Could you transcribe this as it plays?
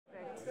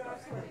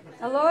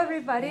Hello,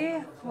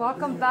 everybody.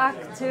 Welcome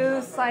back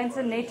to Science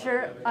and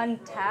Nature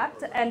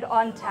Untapped and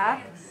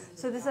ONTap.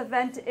 So this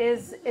event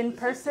is in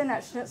person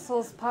at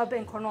Schnitzel's Pub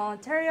in Cornwall,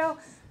 Ontario,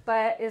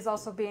 but is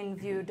also being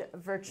viewed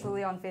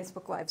virtually on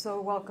Facebook Live.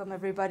 So welcome,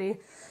 everybody.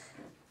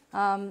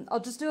 I'll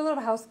just do a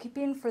little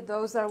housekeeping for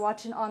those that are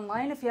watching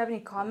online. If you have any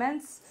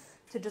comments,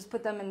 to just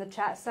put them in the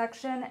chat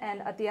section,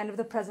 and at the end of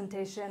the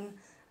presentation,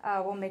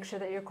 we'll make sure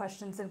that your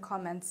questions and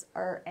comments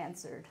are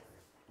answered.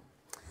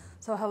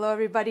 So hello,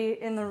 everybody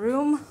in the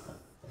room.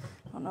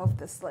 I don't know if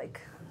this, there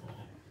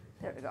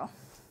we go.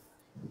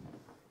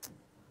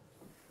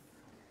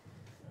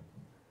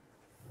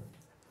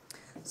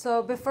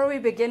 So before we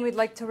begin, we'd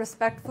like to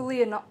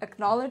respectfully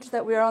acknowledge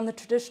that we are on the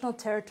traditional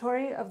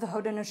territory of the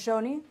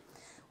Haudenosaunee.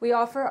 We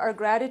offer our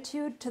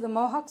gratitude to the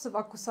Mohawks of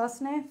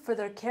Akwesasne for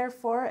their care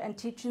for and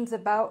teachings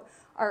about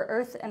our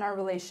earth and our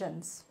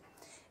relations.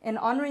 In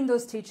honoring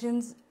those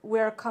teachings, we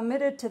are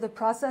committed to the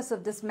process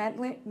of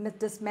dismantling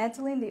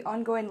the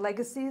ongoing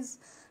legacies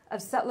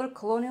of settler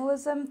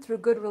colonialism through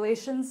good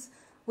relations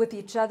with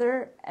each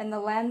other and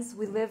the lands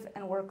we live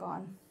and work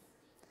on.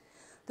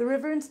 The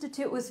River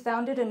Institute was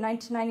founded in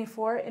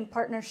 1994 in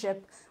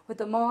partnership with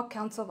the Mohawk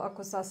Council of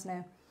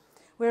Akwesasne.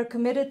 We are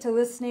committed to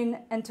listening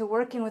and to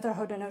working with our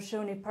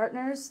Haudenosaunee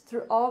partners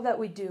through all that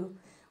we do.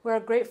 We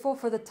are grateful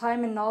for the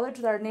time and knowledge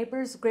that our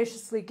neighbors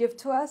graciously give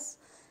to us,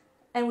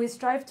 and we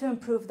strive to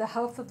improve the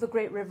health of the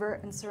Great River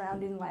and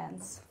surrounding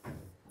lands.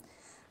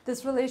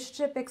 This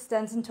relationship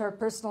extends into our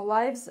personal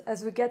lives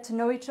as we get to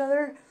know each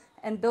other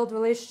and build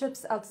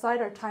relationships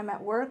outside our time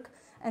at work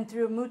and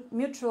through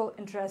mutual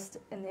interest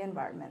in the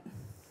environment.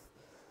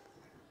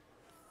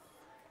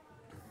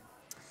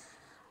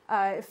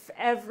 If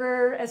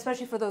ever,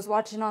 especially for those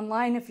watching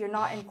online, if you're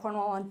not in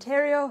Cornwall,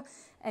 Ontario,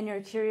 and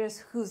you're curious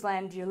whose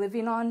land you're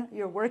living on,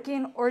 you're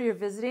working, or you're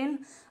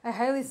visiting, I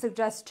highly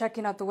suggest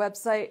checking out the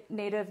website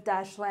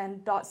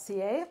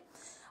native-land.ca.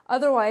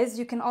 Otherwise,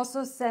 you can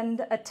also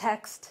send a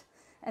text,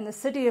 and the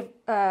city of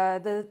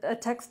a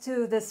text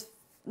to this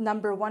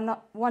number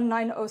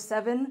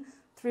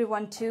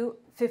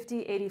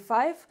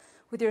 1907-312-5085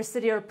 with your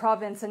city or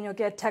province, and you'll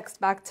get a text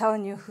back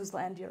telling you whose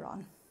land you're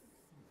on.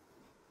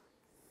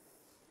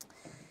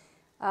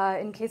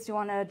 In case you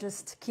want to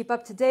just keep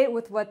up to date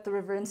with what the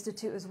River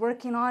Institute is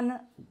working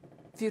on,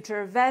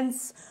 future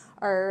events,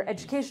 our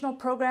educational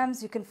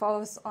programs, you can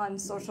follow us on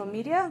social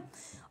media.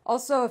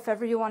 Also, if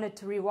ever you wanted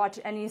to rewatch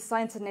any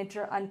Science and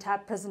Nature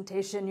Untapped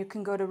presentation, you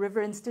can go to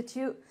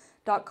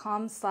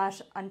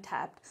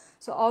riverinstitute.com/untapped.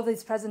 So all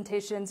these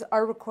presentations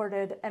are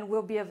recorded and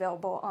will be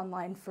available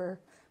online for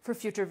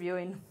future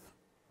viewing.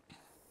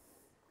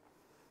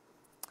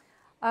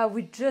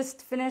 We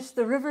just finished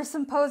the River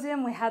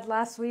Symposium we had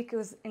last week. It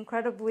was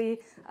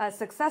incredibly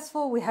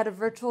successful. We had a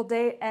virtual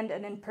day and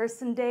an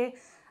in-person day.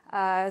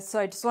 So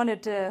I just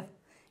wanted to,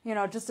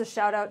 just a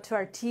shout out to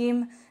our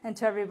team and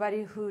to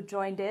everybody who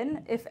joined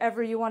in. If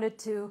ever you wanted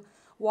to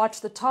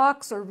watch the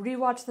talks or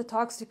rewatch the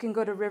talks, you can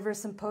go to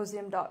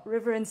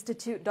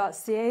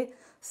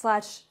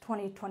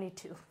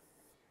riverinstitute.ca/2022.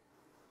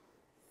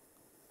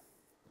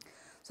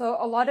 So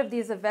a lot of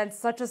these events,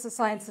 such as the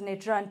Science and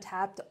Nature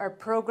Untapped, are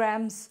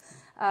programs.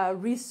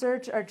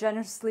 Research are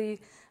generously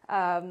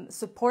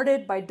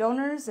supported by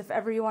donors. If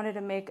ever you wanted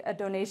to make a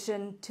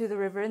donation to the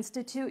River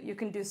Institute, you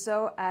can do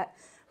so at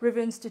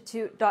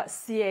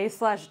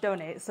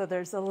riverinstitute.ca/donate. So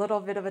there's a little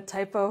bit of a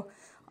typo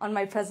on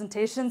my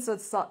presentation, so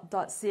it's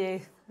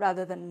 .ca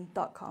rather than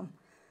 .com.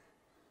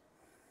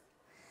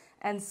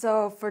 And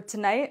so for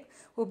tonight,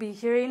 we'll be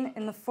hearing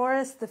In the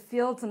Forest, the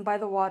Fields, and by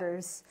the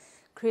Waters,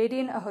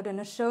 creating a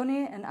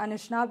Haudenosaunee and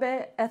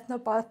Anishinaabeg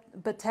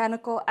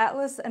Ethnobotanical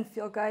Atlas and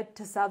Field Guide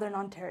to Southern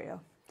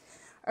Ontario.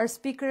 Our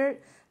speaker,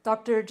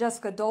 Dr.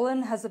 Jessica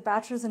Dolan, has a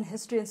Bachelor's in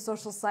History and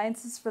Social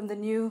Sciences from the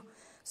New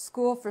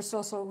School for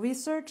Social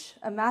Research,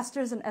 a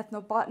Master's in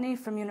Ethnobotany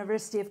from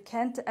University of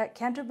Kent at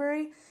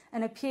Canterbury,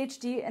 and a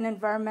PhD in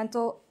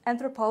Environmental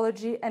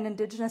Anthropology and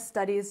Indigenous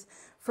Studies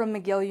from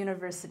McGill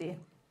University.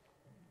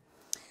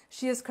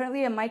 She is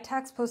currently a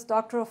MITAX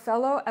postdoctoral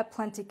fellow at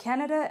Plenty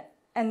Canada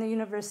and the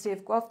University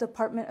of Guelph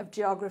Department of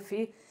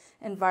Geography,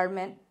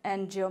 Environment,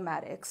 and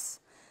Geomatics.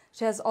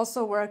 She has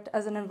also worked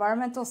as an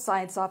environmental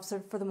science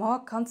officer for the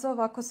Mohawk Council of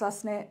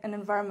Akwesasne, an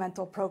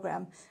environmental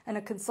program, and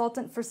a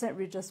consultant for St.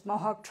 Regis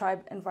Mohawk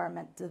Tribe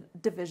Environment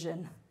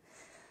Division.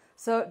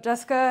 So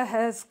Jessica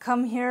has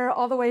come here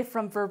all the way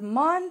from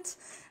Vermont.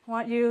 I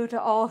want you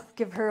to all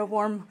give her a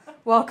warm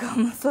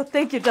welcome. So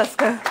thank you,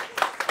 Jessica.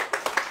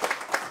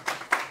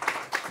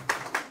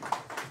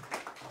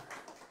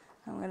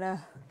 I'm going to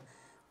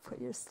put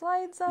your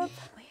slides up.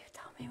 Will you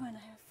tell me when I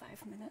have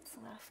 5 minutes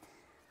left?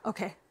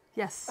 Okay,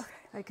 yes, okay.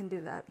 I can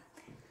do that.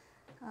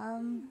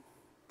 There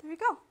you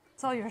go.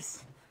 It's all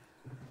yours.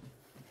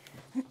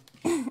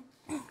 I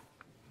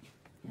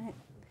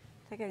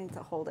think I need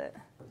to hold it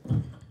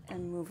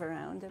and move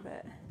around a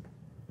bit.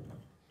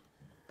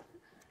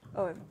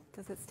 Oh,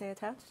 does it stay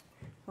attached?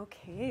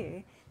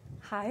 Okay.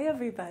 Hi,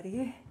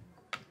 everybody.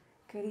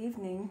 Good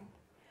evening.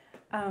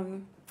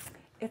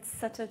 It's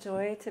such a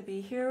joy to be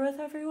here with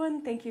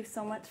everyone. Thank you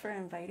so much for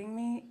inviting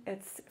me.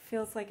 It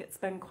feels like it's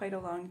been quite a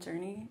long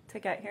journey to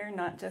get here,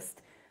 not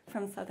just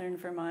from southern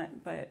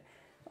Vermont, but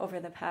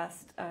over the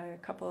past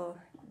couple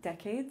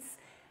decades.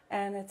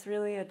 And it's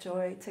really a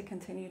joy to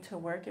continue to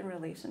work in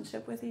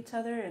relationship with each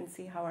other and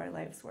see how our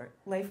life's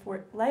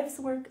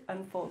work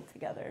unfold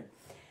together.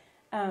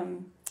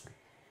 Tonight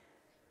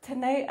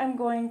I'm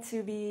going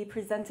to be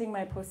presenting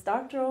my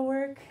postdoctoral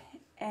work,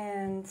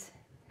 and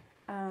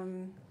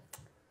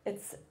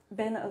it's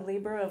been a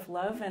labor of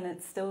love, and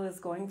it still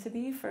is going to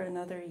be for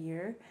another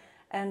year.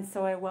 And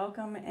so I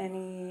welcome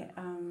any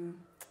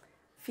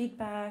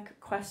feedback,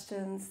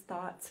 questions,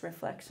 thoughts,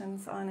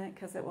 reflections on it,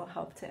 because it will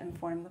help to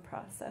inform the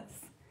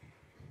process.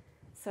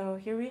 So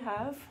here we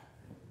have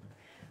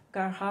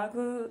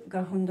Garhagu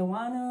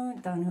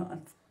Gahundawanu Danu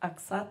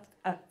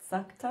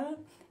Aksakta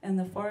in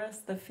the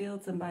forest, the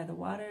fields, and by the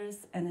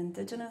waters, an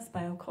Indigenous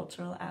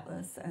Biocultural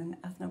Atlas and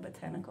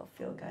Ethnobotanical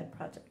Field Guide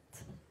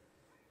project.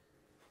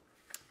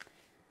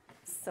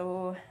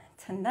 So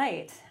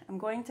tonight, I'm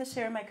going to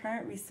share my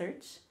current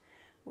research,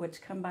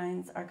 which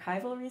combines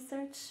archival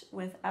research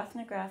with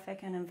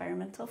ethnographic and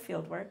environmental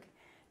fieldwork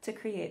to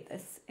create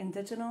this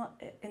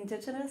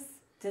Indigenous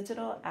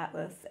digital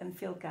atlas and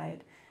field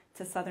guide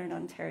to Southern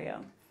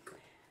Ontario.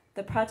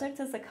 The project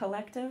is a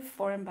collective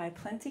formed by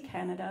Plenty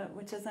Canada,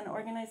 which is an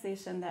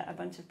organization that a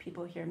bunch of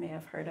people here may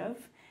have heard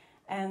of,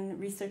 and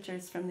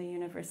researchers from the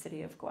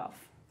University of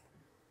Guelph.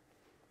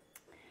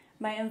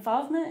 My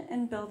involvement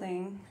in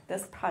building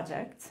this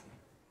project,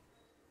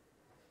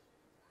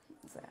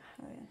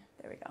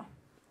 there we go.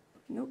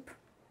 Nope.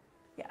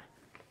 Yeah,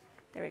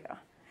 there we go.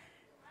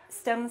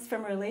 Stems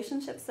from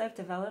relationships I've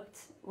developed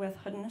with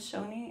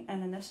Haudenosaunee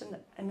and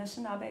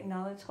Anishinaabeg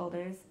knowledge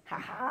holders.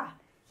 Haha,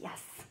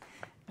 yes.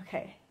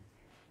 Okay,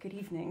 good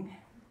evening.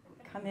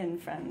 Come in,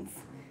 friends.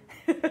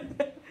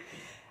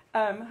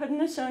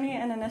 Haudenosaunee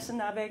and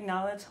Anishinaabeg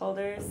knowledge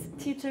holders,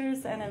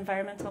 teachers, and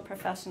environmental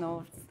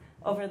professionals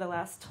over the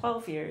last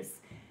 12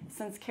 years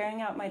since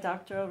carrying out my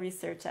doctoral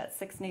research at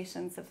Six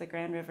Nations of the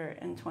Grand River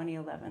in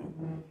 2011.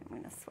 I'm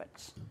going to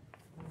switch.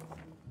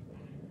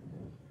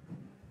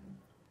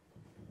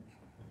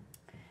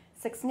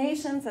 Six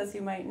Nations, as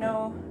you might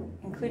know,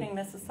 including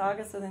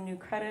Mississauga, so the New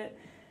Credit,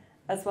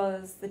 as well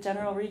as the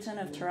general region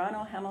of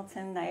Toronto,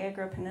 Hamilton,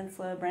 Niagara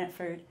Peninsula,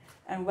 Brantford,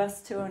 and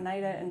west to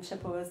Oneida and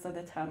Chippewas of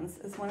the Thames,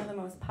 is one of the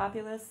most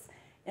populous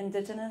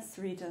Indigenous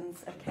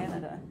regions of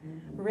Canada,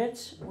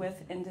 rich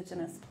with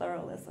Indigenous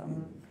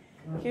pluralism.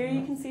 Here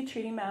you can see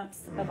treaty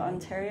maps of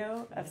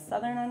Ontario, of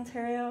Southern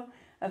Ontario,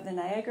 of the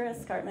Niagara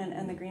Escarpment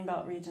and the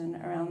Greenbelt region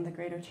around the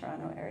Greater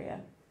Toronto area.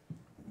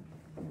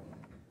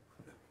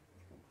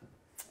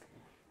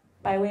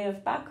 By way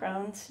of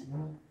background,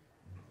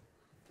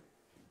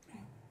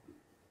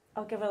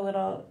 I'll give a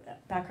little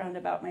background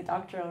about my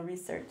doctoral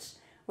research,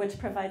 which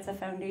provides a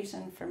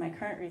foundation for my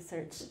current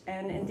research.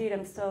 And indeed,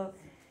 I'm still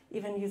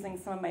even using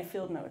some of my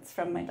field notes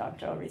from my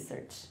doctoral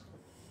research.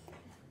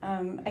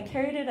 I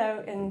carried it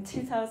out in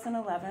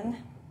 2011,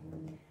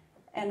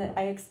 and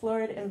I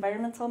explored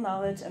environmental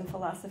knowledge and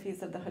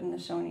philosophies of the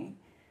Haudenosaunee.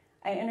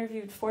 I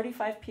interviewed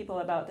 45 people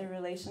about their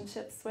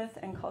relationships with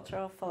and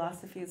cultural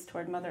philosophies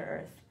toward Mother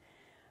Earth.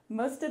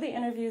 Most of the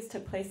interviews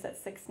took place at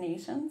Six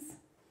Nations,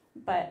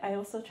 but I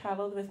also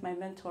traveled with my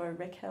mentor,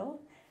 Rick Hill,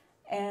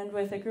 and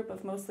with a group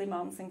of mostly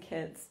moms and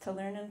kids to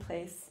learn and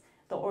place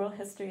the oral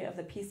history of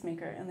the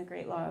peacemaker and the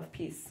great law of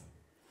peace.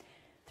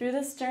 Through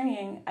this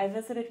journeying, I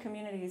visited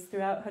communities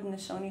throughout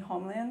Haudenosaunee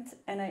homeland,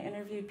 and I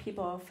interviewed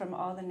people from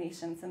all the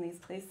nations in these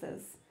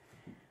places.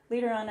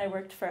 Later on, I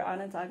worked for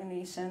Onondaga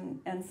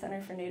Nation and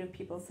Center for Native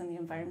Peoples and the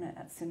Environment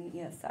at SUNY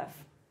ESF.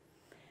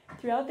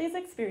 Throughout these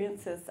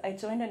experiences, I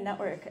joined a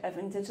network of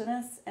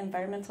Indigenous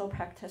environmental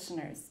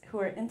practitioners who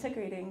are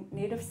integrating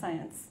Native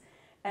science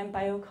and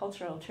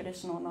biocultural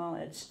traditional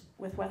knowledge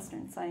with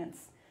Western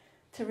science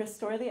to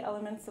restore the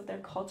elements of their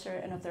culture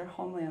and of their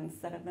homelands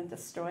that have been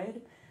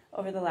destroyed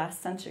over the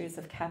last centuries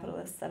of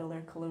capitalist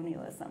settler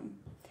colonialism.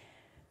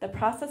 The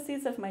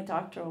processes of my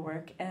doctoral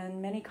work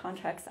and many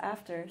contracts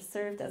after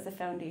served as a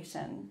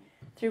foundation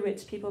through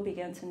which people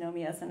began to know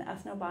me as an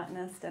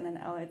ethnobotanist and an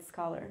allied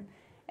scholar,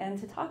 and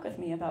to talk with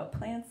me about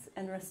plants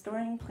and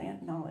restoring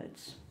plant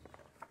knowledge.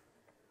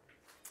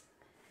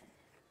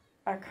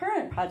 Our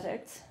current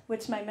project,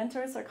 which my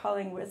mentors are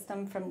calling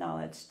Wisdom from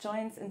Knowledge,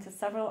 joins into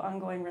several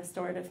ongoing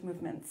restorative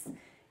movements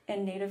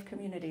in Native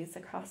communities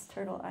across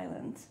Turtle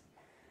Island.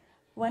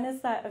 One is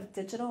that of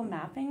digital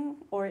mapping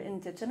or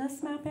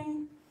Indigenous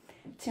mapping,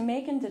 to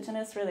make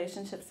Indigenous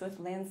relationships with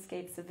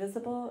landscapes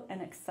visible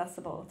and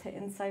accessible to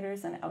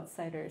insiders and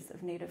outsiders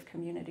of Native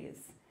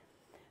communities.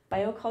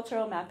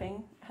 Biocultural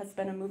mapping has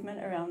been a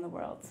movement around the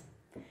world.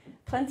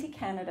 Plenty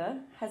Canada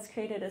has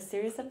created a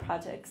series of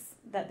projects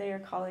that they are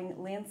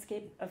calling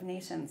Landscape of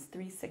Nations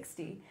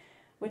 360,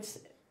 which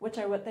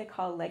are what they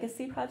call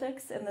legacy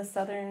projects in the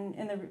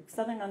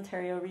southern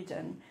Ontario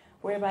region,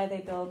 whereby they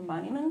build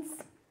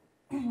monuments,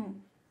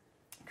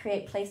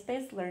 create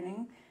place-based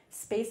learning,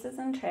 spaces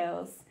and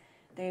trails.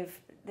 They've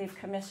they've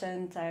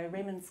commissioned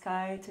Raymond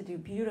Sky to do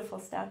beautiful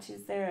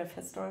statues there of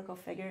historical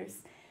figures,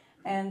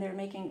 and they're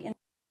making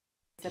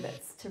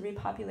exhibits to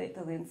repopulate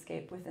the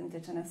landscape with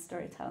Indigenous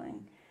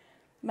storytelling.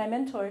 My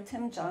mentor,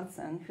 Tim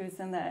Johnson, who's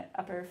in the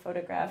upper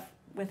photograph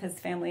with his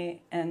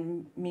family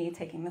and me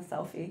taking the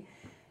selfie,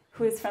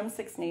 who is from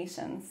Six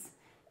Nations,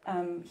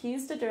 he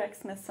used to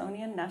direct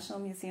Smithsonian National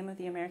Museum of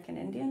the American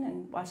Indian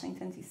in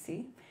Washington,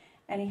 D.C.,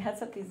 and he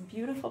heads up these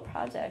beautiful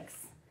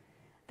projects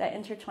that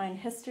intertwine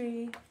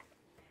history,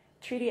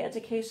 treaty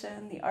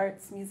education, the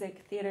arts,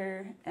 music,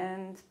 theater,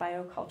 and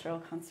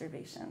biocultural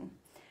conservation,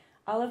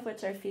 all of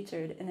which are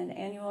featured in an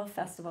annual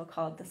festival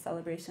called the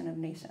Celebration of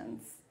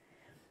Nations.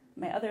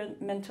 My other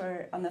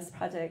mentor on this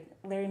project,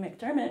 Larry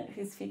McDermott,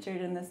 who's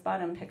featured in this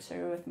bottom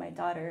picture with my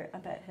daughter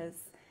up at his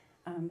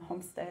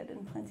homestead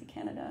in Plenty,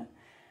 Canada.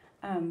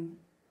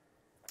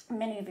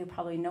 Many of you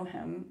probably know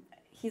him.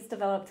 He's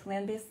developed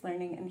land-based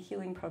learning and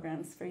healing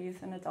programs for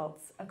youth and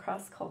adults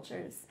across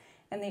cultures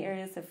in the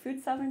areas of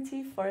food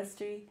sovereignty,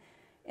 forestry,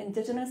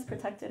 Indigenous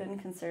protected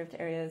and conserved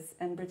areas,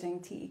 and bridging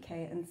TEK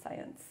and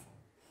science.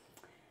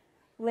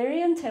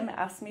 Larry and Tim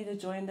asked me to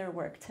join their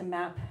work to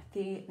map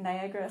the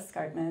Niagara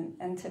Escarpment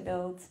and to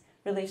build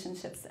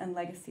relationships and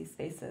legacy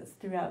spaces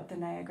throughout the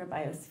Niagara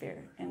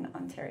Biosphere in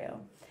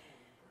Ontario.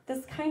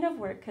 This kind of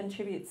work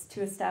contributes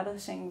to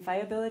establishing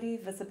viability,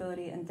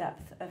 visibility, and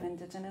depth of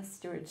Indigenous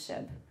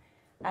stewardship,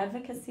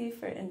 advocacy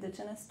for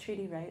Indigenous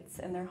treaty rights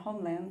in their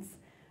homelands,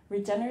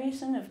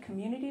 regeneration of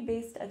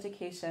community-based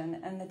education,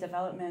 and the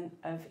development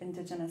of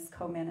Indigenous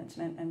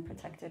co-management and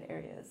protected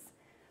areas.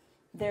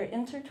 Their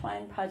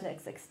intertwined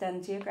projects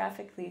extend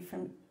geographically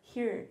from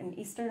here in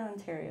Eastern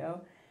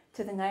Ontario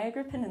to the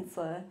Niagara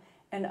Peninsula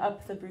and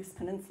up the Bruce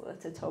Peninsula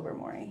to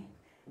Tobermory.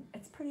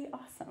 It's pretty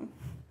awesome.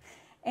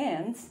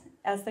 And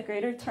as the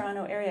Greater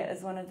Toronto Area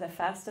is one of the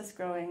fastest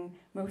growing,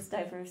 most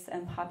diverse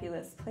and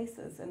populous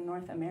places in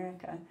North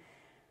America,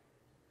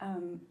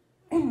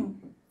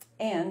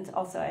 and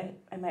also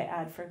I might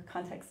add for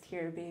context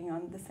here, being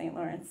on the St.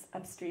 Lawrence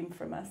upstream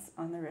from us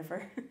on the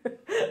river,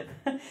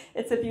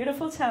 it's a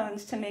beautiful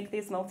challenge to make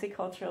these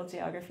multicultural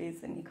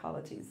geographies and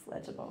ecologies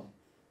legible.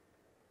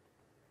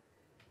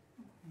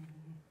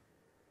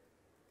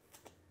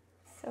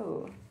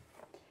 So,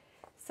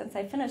 since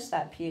I finished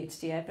that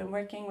PhD, I've been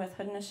working with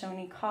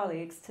Haudenosaunee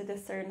colleagues to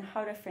discern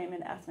how to frame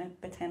an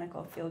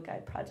ethnobotanical field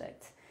guide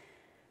project.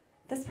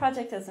 This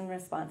project is in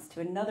response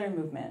to another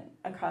movement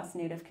across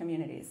Native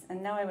communities,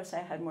 and now I wish I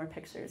had more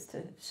pictures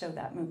to show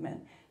that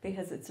movement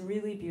because it's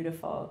really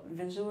beautiful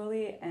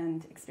visually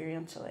and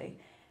experientially.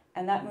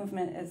 And that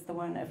movement is the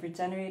one of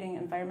regenerating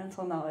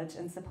environmental knowledge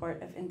in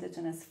support of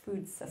Indigenous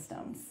food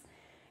systems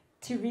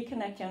to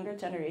reconnect younger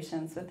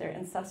generations with their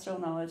ancestral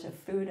knowledge of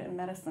food and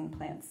medicine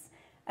plants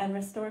and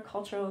restore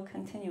cultural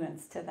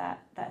continuance to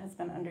that has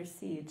been under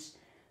siege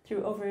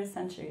through over a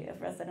century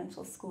of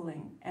residential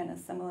schooling and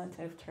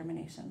assimilative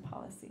termination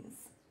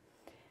policies.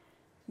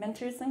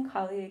 Mentors and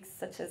colleagues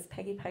such as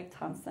Peggy Pike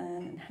Thompson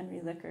and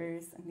Henry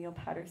Lickers and Neil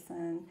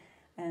Patterson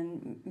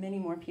and many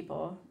more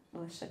people,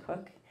 Alicia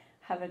Cook,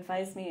 have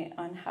advised me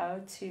on how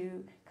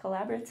to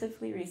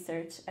collaboratively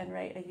research and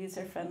write a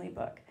user-friendly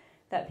book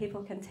that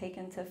people can take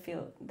into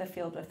the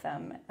field with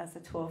them as a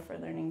tool for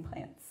learning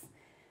plants.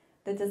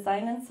 The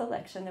design and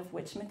selection of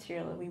which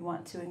material we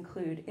want to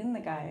include in the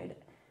guide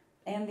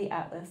and the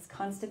atlas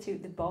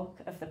constitute the bulk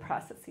of the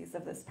processes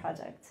of this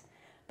project.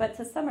 But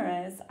to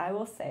summarize, I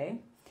will say,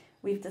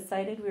 we've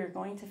decided we are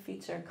going to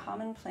feature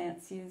common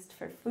plants used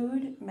for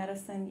food,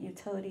 medicine,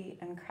 utility,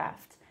 and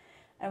craft.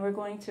 And we're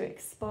going to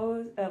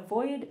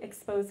avoid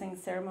exposing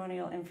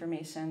ceremonial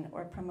information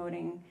or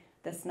promoting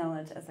this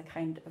knowledge as a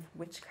kind of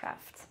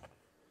witchcraft.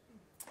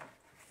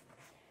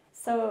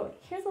 So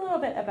here's a little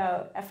bit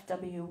about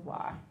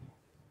FWWA.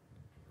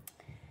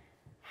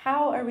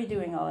 How are we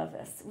doing all of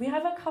this? We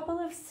have a couple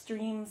of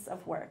streams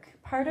of work.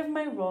 Part of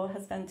my role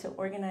has been to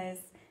organize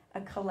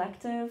a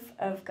collective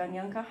of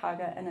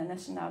Ganyankahaga and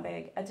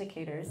Anishinaabeg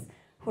educators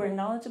who are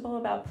knowledgeable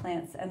about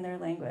plants and their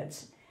language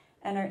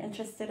and are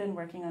interested in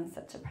working on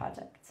such a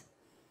project.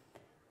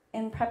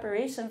 In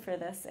preparation for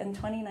this, in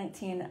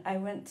 2019, I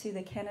went to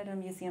the Canada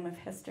Museum of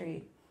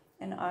History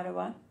in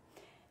Ottawa,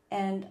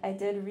 and I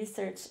did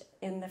research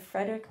in the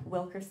Frederick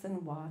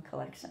Wilkerson Waugh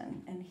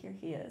collection, and here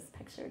he is,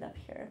 pictured up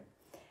here.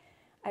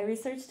 I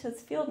researched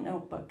his field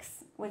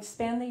notebooks, which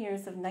span the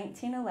years of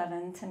 1911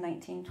 to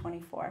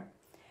 1924.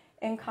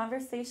 In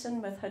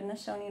conversation with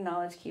Haudenosaunee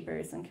knowledge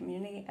keepers and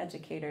community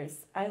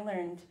educators, I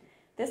learned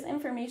this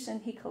information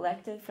he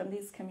collected from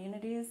these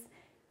communities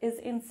is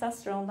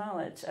ancestral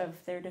knowledge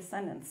of their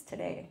descendants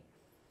today.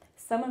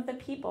 Some of the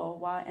people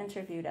Waugh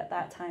interviewed at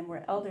that time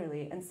were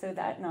elderly, and so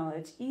that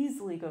knowledge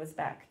easily goes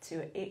back to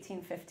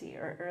 1850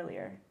 or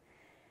earlier.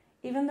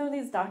 Even though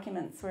these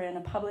documents were in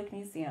a public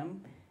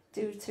museum,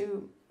 due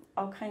to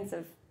all kinds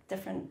of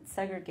different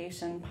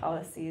segregation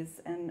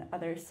policies and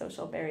other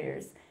social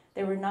barriers,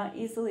 they were not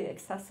easily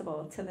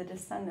accessible to the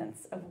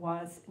descendants of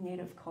Waugh's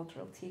native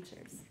cultural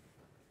teachers.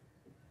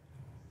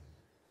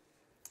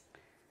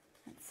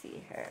 Let's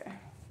see here.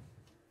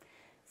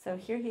 So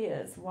here he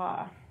is,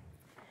 Waugh.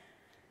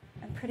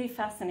 I'm pretty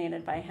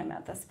fascinated by him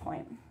at this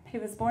point. He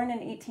was born in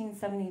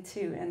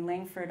 1872 in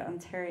Langford,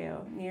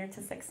 Ontario, near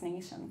to Six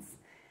Nations.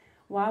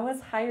 Waugh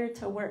was hired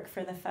to work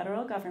for the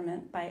federal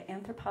government by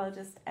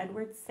anthropologist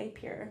Edward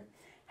Sapir,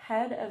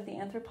 head of the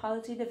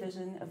Anthropology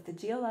Division of the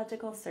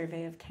Geological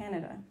Survey of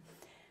Canada.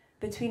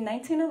 Between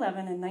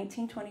 1911 and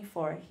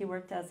 1924, he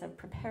worked as a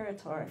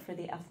preparator for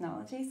the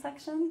ethnology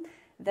section,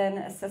 then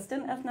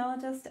assistant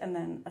ethnologist, and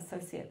then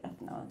associate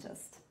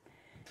ethnologist.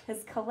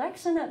 His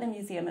collection at the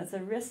museum is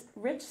a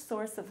rich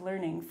source of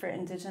learning for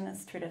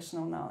Indigenous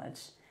traditional knowledge.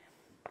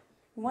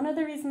 One of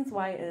the reasons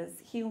why is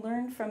he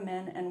learned from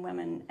men and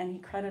women, and he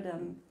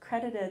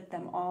credited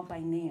them all by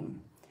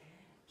name.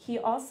 He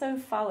also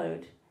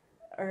followed,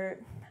 or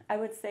I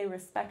would say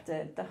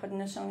respected, the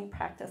Haudenosaunee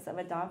practice of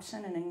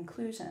adoption and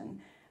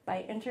inclusion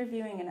by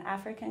interviewing an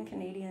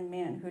African-Canadian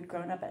man who had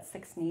grown up at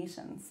Six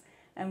Nations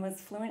and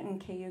was fluent in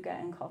Cayuga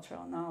and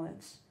cultural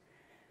knowledge.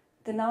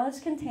 The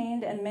knowledge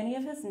contained in many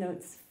of his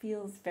notes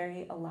feels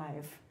very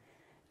alive,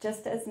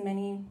 just as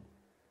many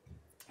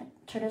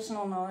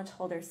traditional knowledge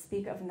holders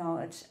speak of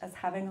knowledge as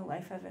having a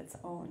life of its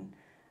own,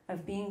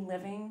 of being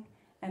living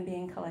and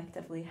being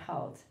collectively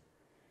held.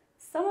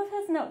 Some of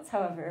his notes,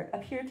 however,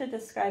 appear to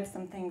describe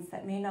some things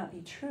that may not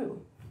be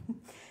true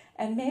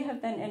and may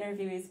have been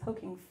interviewees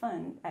poking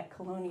fun at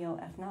colonial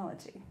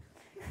ethnology.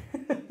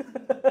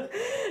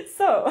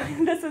 So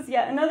this is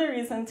yet another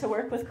reason to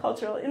work with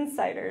cultural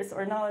insiders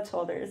or knowledge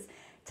holders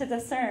to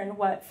discern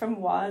what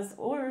from Waugh's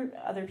or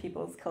other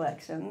people's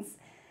collections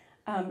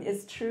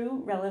is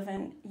true,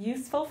 relevant,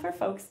 useful for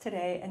folks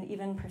today, and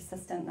even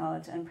persistent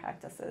knowledge and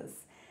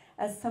practices,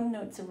 as some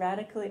notes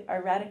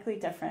are radically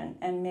different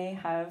and may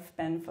have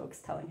been folks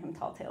telling him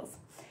tall tales.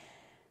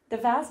 The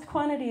vast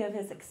quantity of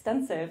his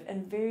extensive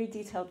and very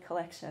detailed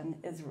collection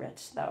is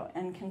rich, though,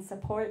 and can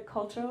support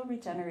cultural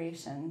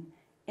regeneration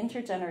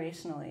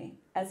intergenerationally,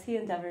 as he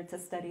endeavored to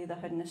study the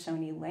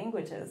Haudenosaunee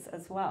languages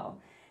as well,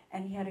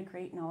 and he had a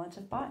great knowledge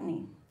of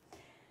botany.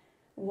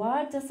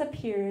 Waugh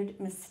disappeared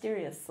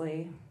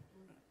mysteriously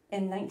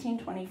in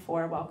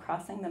 1924 while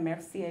crossing the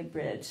Mercier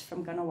Bridge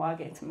from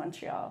Kahnawake to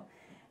Montreal,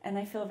 and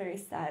I feel very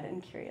sad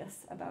and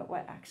curious about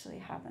what actually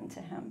happened to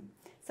him.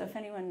 So if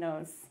anyone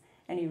knows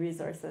any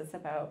resources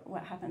about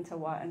what happened to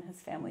Waugh and his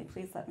family,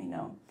 please let me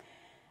know.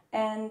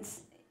 And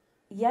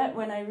yet,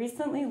 when I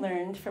recently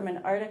learned from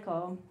an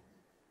article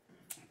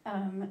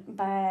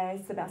by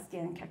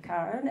Sébastien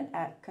Cacard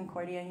at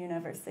Concordia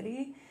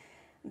University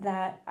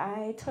that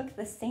I took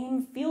the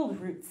same field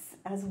routes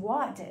as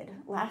Waugh did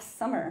last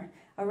summer,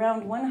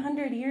 around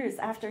 100 years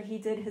after he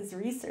did his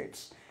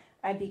research,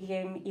 I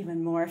became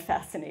even more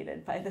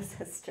fascinated by this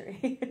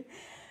history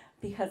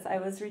because I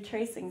was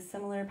retracing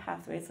similar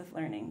pathways of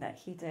learning that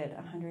he did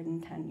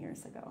 110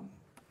 years ago.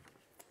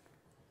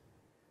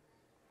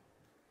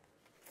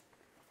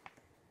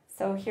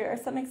 So here are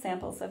some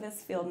examples of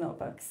his field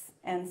notebooks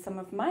and some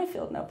of my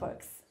field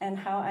notebooks and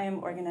how I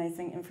am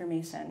organizing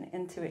information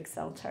into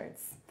Excel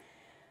charts.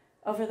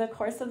 Over the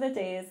course of the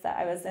days that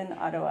I was in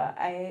Ottawa,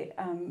 I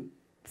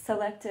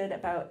selected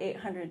about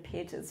 800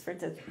 pages for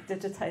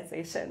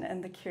digitization,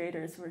 and the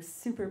curators were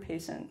super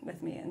patient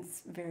with me and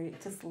very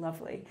just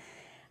lovely.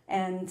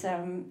 And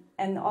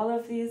all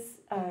of these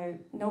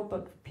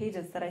notebook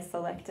pages that I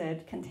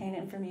selected contain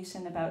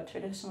information about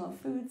traditional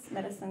foods,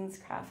 medicines,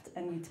 craft,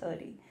 and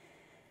utility.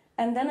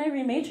 And then I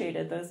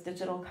rematriated those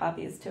digital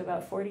copies to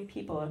about 40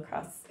 people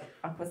across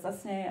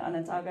Akwesasne,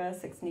 Onondaga,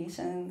 Six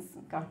Nations,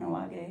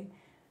 Kahnawake,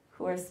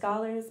 who are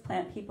scholars,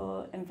 plant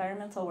people,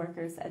 environmental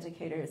workers,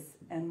 educators,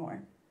 and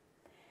more.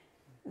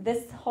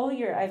 This whole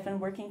year, I've been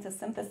working to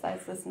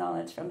synthesize this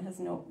knowledge from his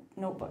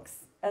notebooks,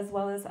 as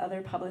well as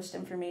other published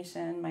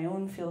information, my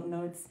own field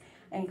notes,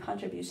 and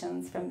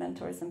contributions from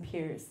mentors and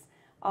peers,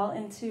 all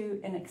into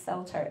an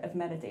Excel chart of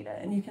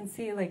metadata. And you can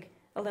see like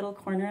a little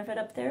corner of it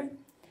up there.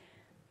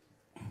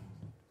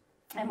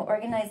 I'm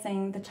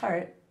organizing the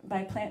chart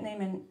by plant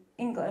name in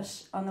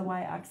English on the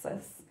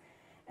y-axis.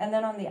 And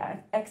then on the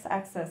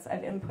x-axis,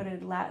 I've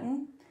inputted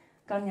Latin,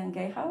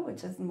 Ganyangeha,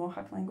 which is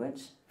Mohawk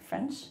language,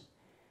 French,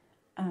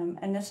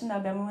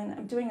 Anishinaabeg.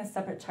 I'm doing a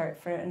separate chart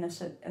for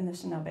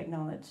Anishinaabeg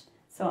knowledge.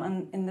 So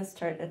in this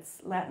chart,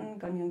 it's Latin,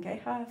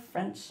 Ganyangeha,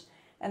 French,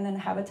 and then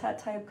habitat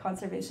type,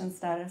 conservation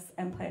status,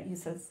 and plant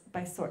uses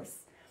by source.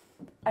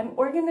 I'm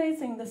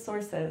organizing the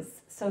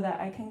sources so that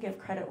I can give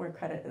credit where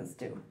credit is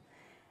due.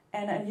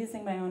 And I'm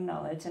using my own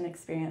knowledge and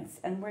experience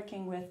and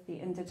working with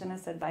the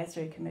Indigenous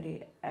Advisory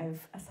Committee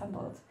I've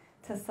assembled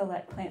to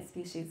select plant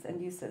species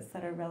and uses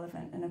that are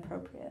relevant and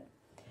appropriate.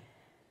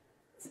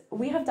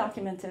 We have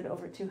documented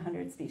over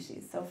 200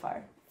 species so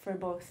far for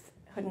both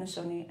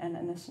Haudenosaunee and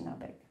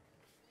Anishinaabeg.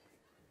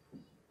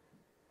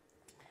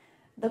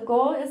 The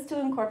goal is to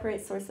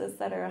incorporate sources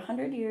that are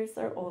 100 years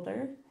or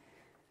older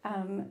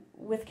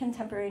with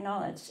contemporary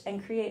knowledge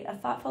and create a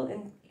thoughtful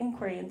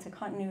inquiry into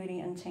continuity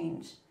and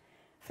change.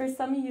 For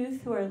some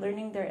youth who are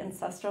learning their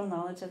ancestral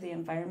knowledge of the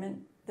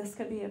environment, this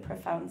could be a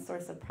profound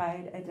source of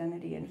pride,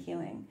 identity, and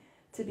healing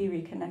to be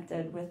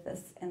reconnected with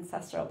this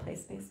ancestral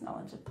place-based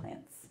knowledge of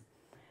plants.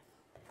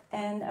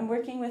 And I'm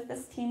working with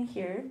this team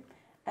here,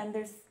 and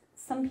there's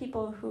some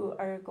people who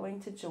are going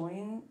to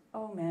join.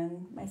 Oh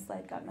man, my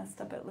slide got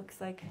messed up, it looks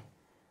like.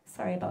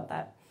 Sorry about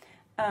that.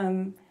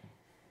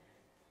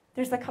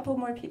 There's a couple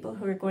more people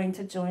who are going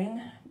to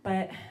join,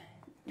 but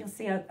you'll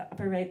see at the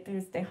upper right,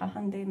 there's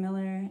Dehahande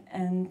Miller,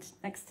 and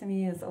next to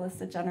me is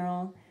Alyssa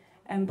General,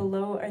 and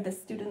below are the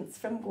students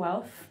from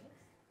Guelph.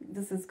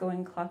 This is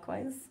going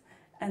clockwise.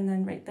 And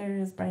then right there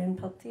is Brian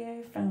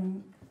Peltier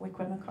from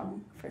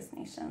Wikwemikong First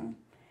Nation.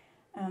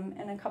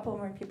 And a couple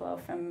more people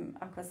from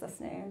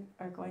Akwesasne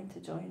are going to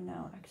join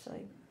now,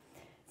 actually.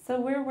 So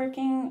we're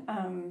working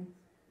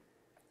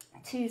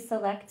to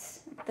select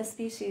the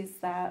species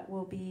that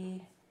will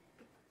be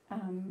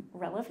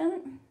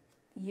relevant,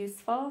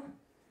 useful,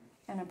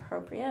 and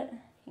appropriate.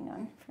 Hang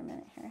on for a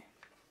minute here.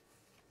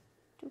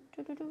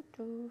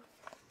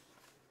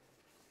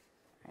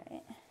 All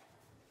right.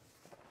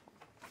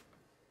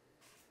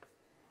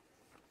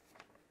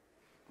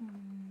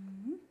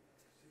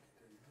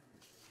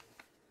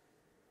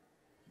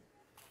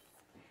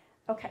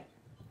 Okay.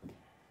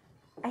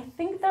 I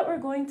think that we're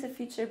going to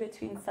feature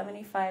between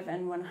 75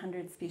 and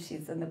 100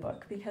 species in the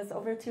book because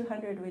over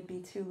 200 would be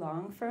too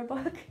long for a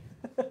book.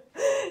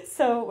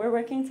 So we're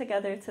working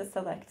together to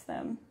select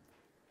them.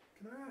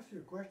 Can I ask you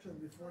a question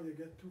before you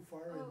get too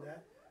far in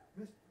that?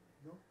 Miss,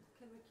 no?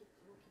 Can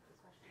we'll keep the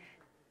question?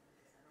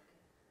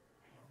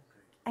 Is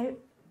that okay?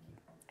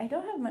 I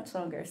don't have much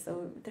longer,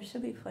 so there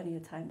should be plenty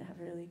of time to have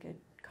a really good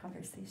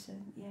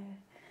conversation. Yeah.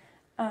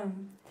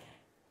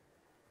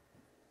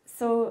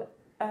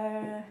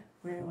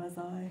 Where was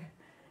I?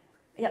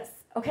 Yes.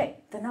 Okay.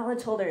 The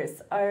knowledge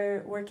holders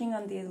are working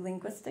on the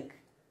linguistics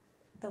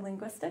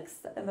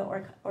and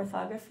the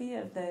orthography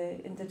of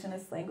the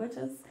indigenous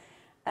languages,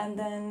 and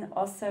then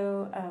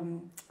also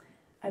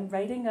I'm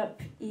writing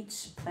up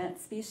each plant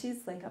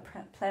species, like a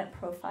plant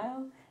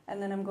profile,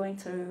 and then I'm going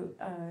to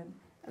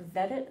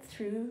vet it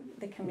through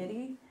the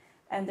committee,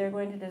 and they're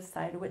going to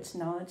decide which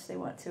knowledge they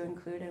want to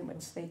include and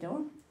which they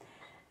don't.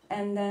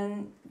 And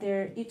then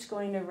they're each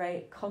going to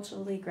write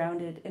culturally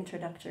grounded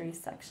introductory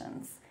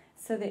sections.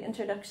 So the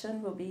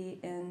introduction will be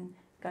in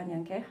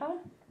Ganyankeha,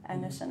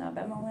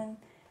 Anishinaabeg,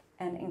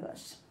 and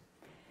English.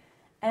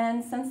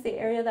 And since the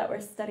area that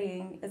we're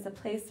studying is a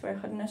place where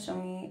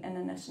Haudenosaunee and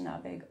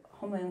Anishinaabeg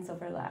homelands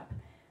overlap,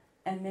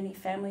 and many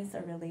families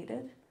are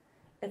related,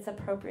 it's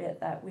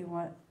appropriate that we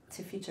want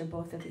to feature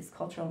both of these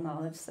cultural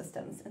knowledge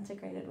systems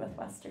integrated with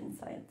Western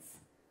science.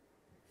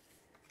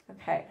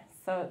 Okay,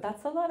 so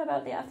that's a lot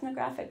about the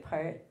ethnographic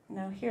part.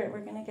 Now here,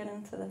 we're going to get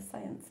into the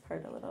science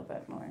part a little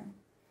bit more.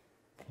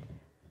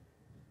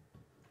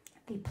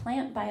 The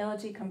plant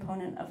biology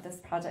component of this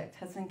project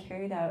has been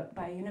carried out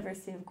by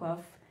University of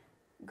Guelph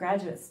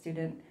graduate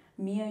student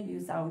Mia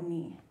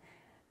Yuzaoni.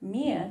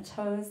 Mia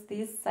chose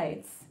these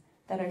sites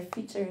that are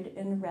featured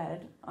in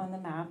red on the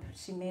map.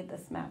 She made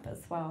this map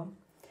as well.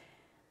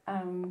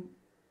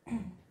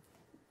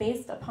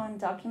 Based upon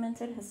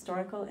documented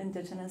historical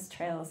indigenous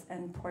trails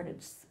and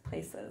portage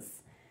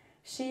places.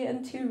 She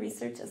and 2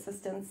 research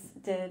assistants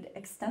did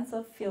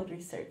extensive field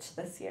research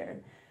this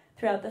year.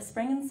 Throughout the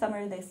spring and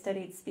summer, they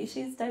studied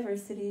species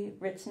diversity,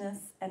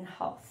 richness, and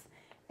health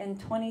in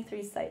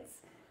 23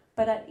 sites.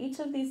 But at each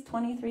of these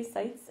 23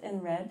 sites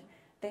in red,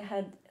 they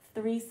had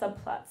 3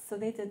 subplots. So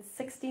they did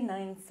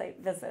 69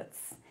 site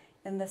visits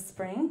in the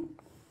spring,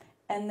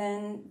 and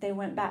then they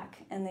went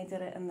back and they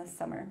did it in the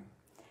summer.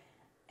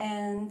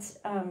 And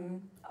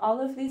all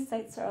of these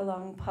sites are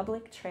along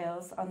public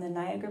trails on the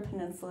Niagara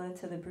Peninsula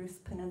to the Bruce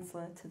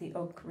Peninsula to the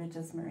Oak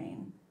Ridges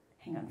Moraine.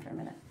 Hang on for a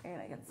minute, I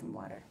gotta get some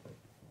water.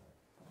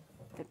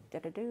 I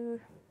think I do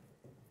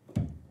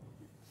this.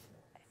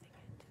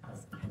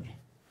 Okay.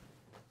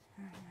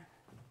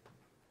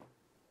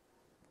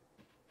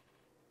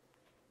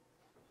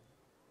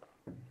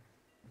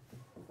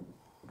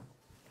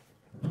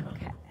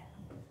 Okay.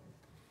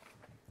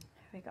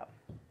 Here we go.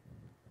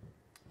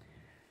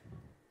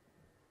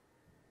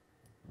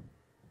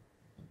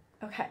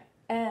 Okay,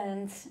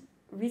 and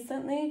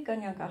recently,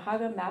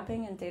 Ganyankahaga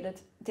mapping and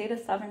data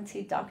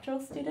sovereignty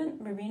doctoral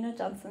student Marina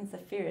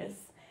Johnson-Zafiris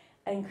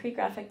and Cree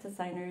graphic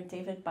designer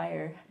David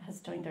Beyer has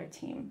joined our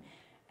team.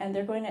 And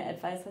they're going to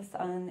advise us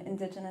on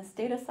Indigenous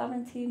data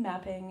sovereignty,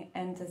 mapping,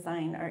 and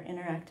design our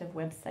interactive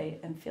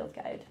website and field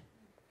guide.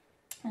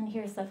 And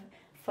here's a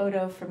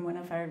photo from one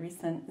of our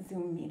recent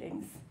Zoom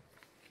meetings.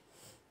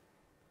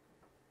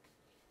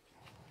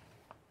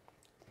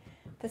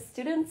 The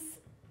students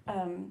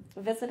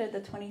visited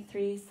the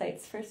 23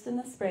 sites first in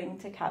the spring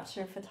to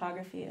capture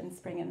photography and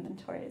spring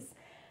inventories.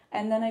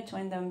 And then I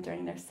joined them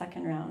during their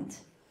second round.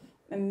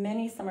 And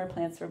many summer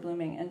plants were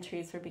blooming and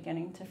trees were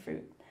beginning to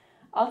fruit.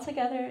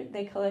 Altogether,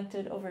 they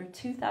collected over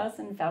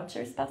 2,000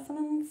 voucher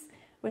specimens,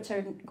 which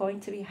are going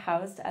to be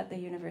housed at the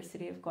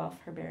University of Guelph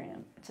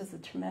Herbarium, which is a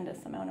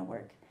tremendous amount of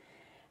work.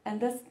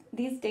 And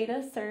these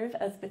data serve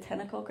as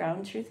botanical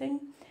ground truthing,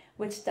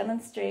 which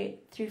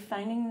demonstrate through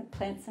finding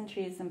plants and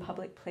trees in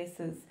public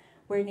places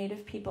where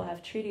Native people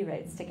have treaty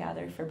rights to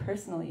gather for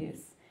personal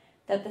use,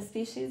 that the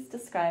species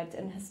described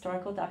in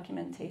historical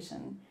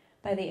documentation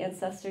by the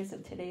ancestors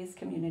of today's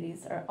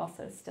communities are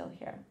also still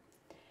here.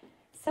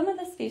 some of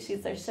the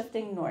species are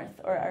shifting north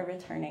or are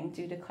returning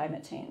due to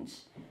climate change.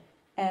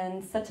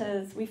 And such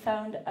as we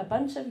found a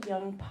bunch of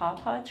young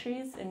pawpaw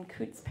trees in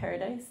Cootes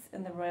Paradise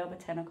in the Royal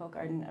Botanical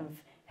Garden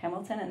of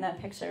Hamilton, in that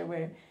picture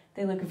where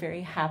they look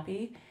very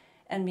happy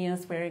and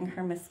Mia's wearing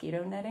her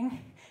mosquito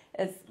netting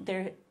as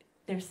they're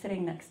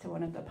sitting next to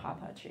one of the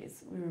pawpaw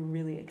trees. We were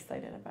really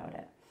excited about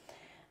it.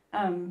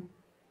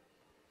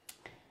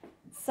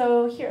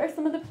 So here are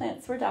some of the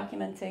plants we're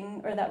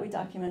documenting, or that we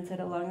documented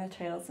along the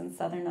trails in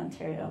southern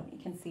Ontario. You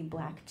can see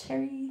black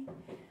cherry.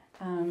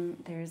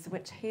 There's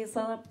witch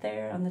hazel up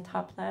there on the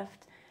top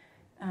left.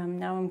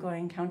 Now I'm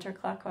going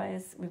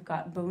counterclockwise. We've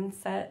got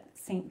boneset,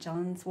 St.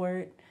 John's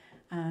wort.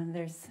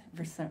 There's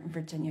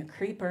Virginia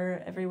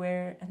creeper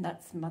everywhere, and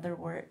that's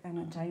motherwort and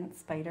a giant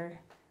spider,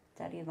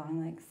 daddy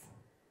longlegs.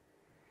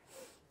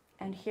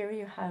 And here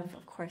you have,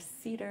 of course,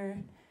 cedar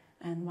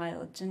and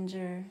wild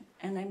ginger.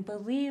 And I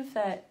believe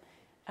that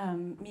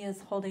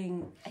Mia's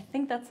holding, I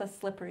think that's a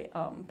slippery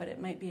elm, but it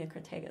might be a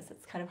crataegus.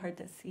 It's kind of hard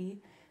to see.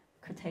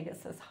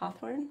 Crataegus is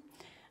hawthorn.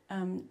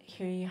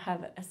 Here you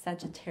have a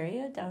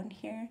Sagittaria down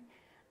here,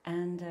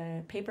 and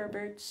a paper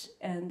birch,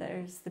 and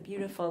there's the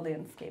beautiful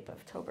landscape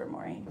of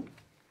Tobermory.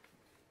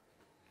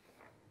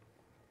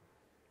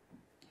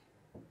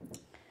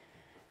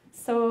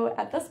 So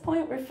at this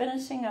point, we're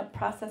finishing up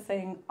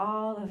processing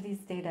all of these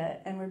data,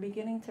 and we're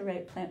beginning to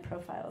write plant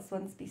profiles,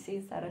 one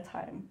species at a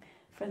time,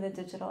 for the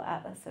digital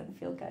atlas and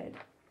field guide.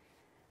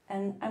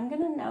 And I'm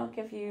going to now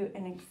give you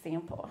an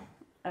example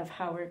of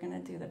how we're going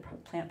to do the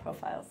plant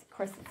profiles. Of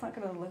course, it's not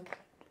going to look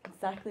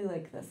exactly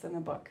like this in the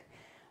book,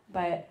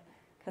 but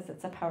because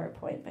it's a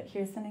PowerPoint, but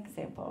here's an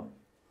example.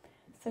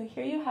 So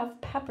here you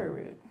have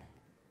pepperroot,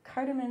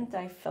 Cardamom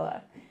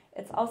diphylla.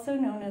 It's also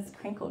known as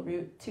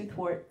crinkleroot,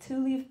 toothwort,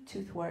 two-leaf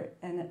toothwort,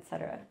 and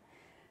etc.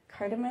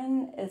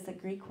 Cardamom is a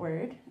Greek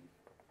word.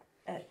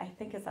 I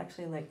think it's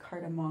actually like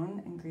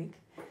cardamon in Greek,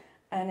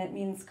 and it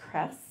means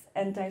cress,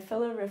 and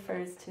diphylla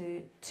refers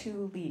to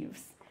two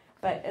leaves.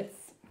 But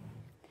it's,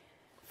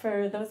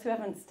 for those who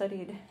haven't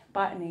studied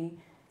botany,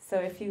 so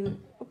if you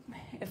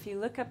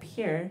look up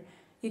here,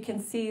 you can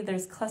see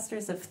there's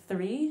clusters of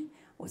 3.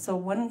 So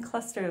one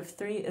cluster of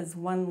 3 is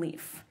one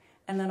leaf.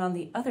 And then on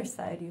the other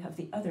side, you have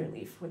the other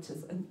leaf, which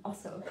is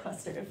also a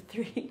cluster of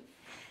 3.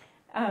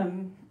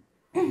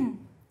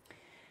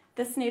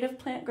 This native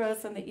plant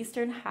grows in the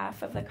eastern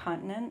half of the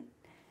continent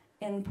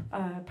in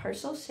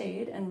partial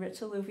shade and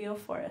rich alluvial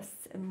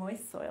forests in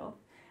moist soil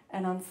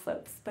and on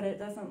slopes, but it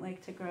doesn't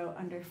like to grow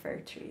under fir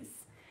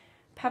trees.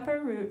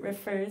 Pepperroot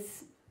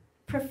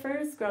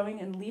prefers growing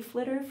in leaf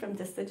litter from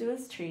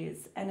deciduous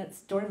trees, and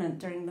it's dormant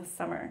during the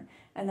summer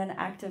and then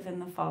active in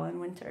the fall and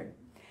winter.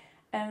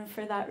 And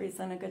for that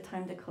reason, a good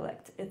time to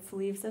collect its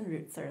leaves and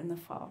roots are in the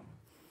fall.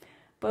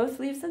 Both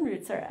leaves and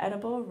roots are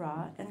edible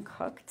raw and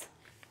cooked.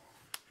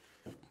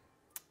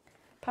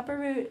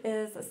 Pepperroot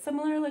is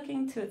similar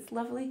looking to its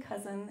lovely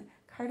cousin,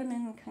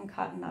 Cardamom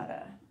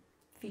concatenata,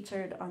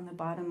 featured on the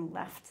bottom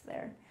left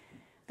there,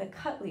 the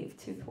cut-leaf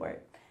toothwort.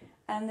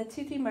 And the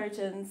toothy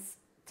margined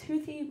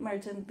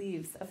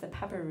leaves of the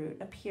pepperroot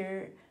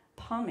appear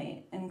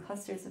palmate in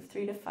clusters of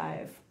 3 to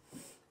 5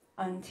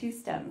 on 2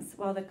 stems,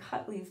 while the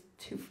cut-leaf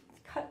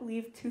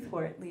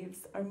toothwort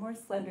leaves are more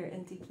slender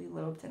and deeply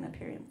lobed in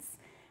appearance,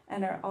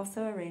 and are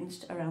also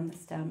arranged around the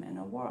stem in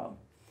a whorl.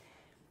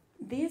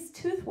 These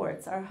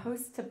toothworts are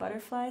hosts to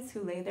butterflies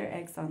who lay their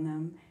eggs on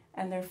them,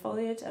 and their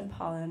foliage and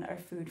pollen are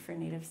food for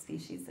native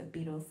species of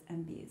beetles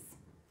and bees.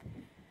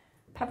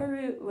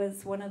 Pepperroot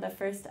was one of the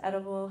first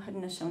edible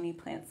Haudenosaunee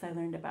plants I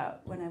learned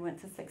about when I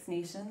went to Six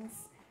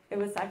Nations. It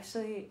was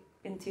actually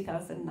in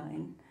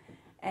 2009,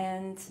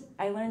 and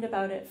I learned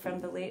about it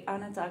from the late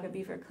Onondaga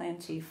Beaver Clan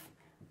chief,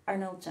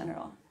 Arnold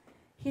General.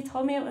 He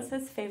told me it was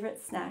his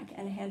favorite snack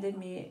and handed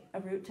me a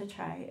root to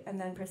try, and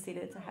then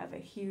proceeded to have a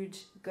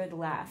huge, good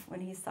laugh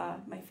when he saw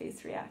my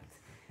face react.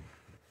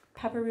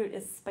 Pepperroot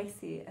is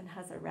spicy and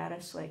has a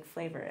radish-like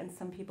flavor, and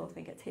some people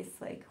think it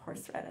tastes like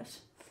horseradish.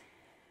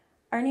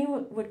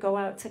 Arnie would go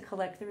out to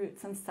collect the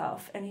roots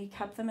himself, and he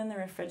kept them in the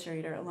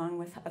refrigerator along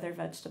with other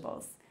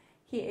vegetables.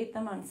 He ate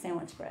them on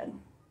sandwich bread.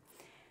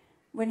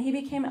 When he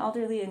became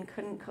elderly and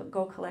couldn't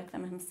go collect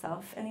them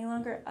himself any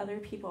longer, other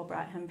people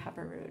brought him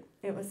pepperroot.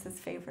 It was his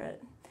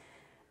favorite.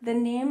 The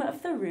name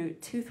of the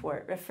root,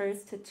 toothwort,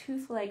 refers to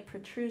tooth-like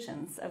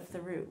protrusions of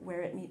the root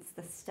where it meets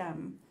the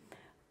stem.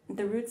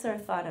 The roots are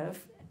thought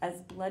of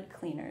as blood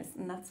cleaners,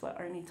 and that's what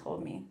Arnie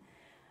told me.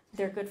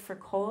 They're good for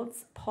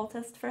colds,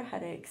 poulticed for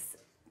headaches,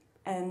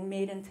 and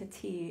made into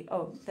tea.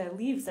 Oh, the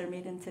leaves are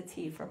made into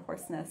tea for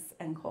hoarseness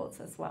and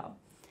colds as well.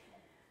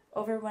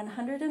 Over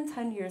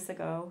 110 years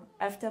ago,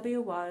 F.W.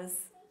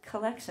 Waugh's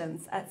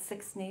collections at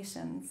Six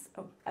Nations,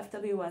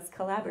 F.W. Waugh's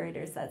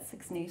collaborators at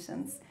Six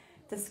Nations,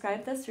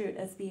 described this root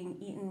as being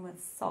eaten with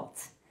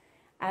salt,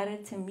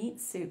 added to meat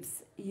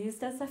soups,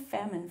 used as a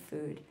famine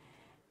food,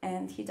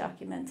 and he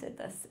documented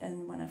this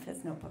in one of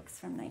his notebooks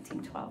from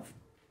 1912.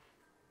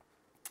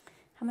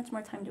 How much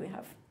more time do we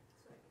have?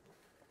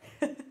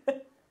 You have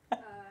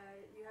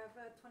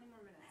 20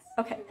 more minutes.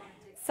 Okay,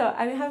 so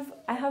I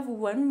have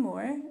one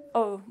more.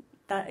 Oh,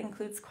 that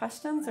includes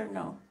questions or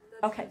no?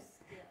 Okay.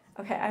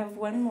 Okay, I have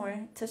one more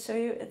to show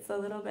you. It's a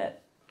little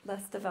bit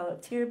less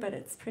developed here, but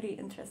it's pretty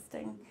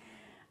interesting.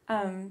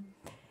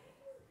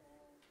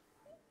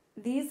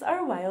 These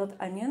are wild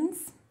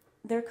onions.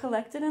 They're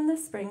collected in the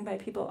spring by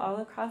people all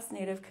across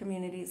native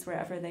communities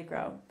wherever they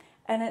grow.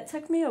 And it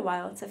took me a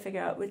while to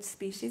figure out which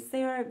species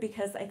they are,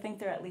 because I think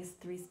there are at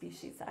least 3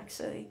 species,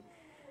 actually.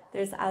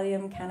 There's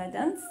Allium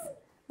canadense,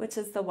 which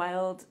is the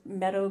wild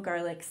meadow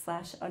garlic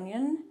 /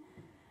 onion.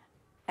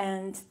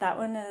 And that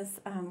one is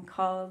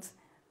called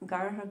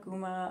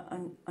Garhaguma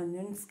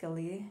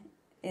onunskali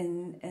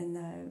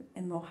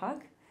in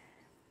Mohawk.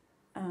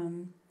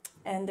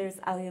 And there's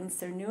Allium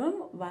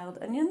cernuum, wild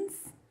onions,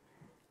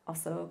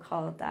 also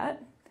called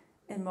that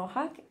in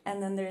Mohawk.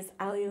 And then there's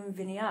Allium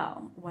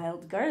vineal,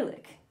 wild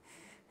garlic,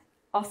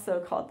 also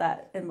called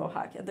that in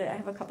Mohawk. I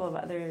have a couple of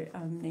other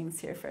names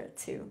here for it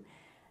too.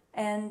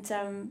 And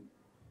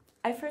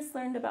I first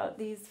learned about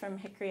these from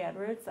Hickory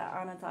Edwards at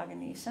Onondaga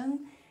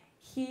Nation.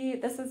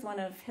 This is one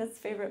of his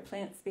favorite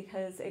plants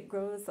because it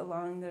grows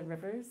along the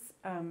rivers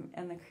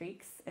and the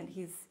creeks, and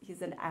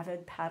he's an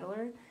avid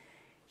paddler.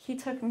 He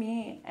took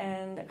me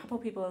and a couple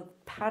people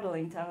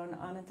paddling down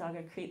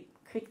Onondaga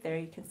Creek there.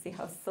 You can see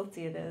how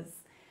silty it is.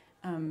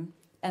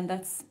 And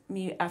that's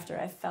me after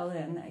I fell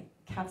in. I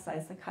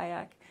capsized the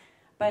kayak.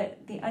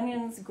 But the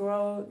onions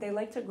they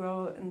like to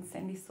grow in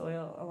sandy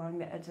soil along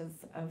the edges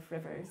of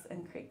rivers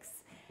and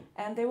creeks.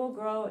 And they will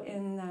grow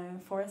in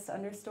forest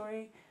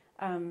understory.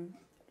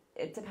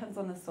 It depends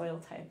on the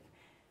soil type.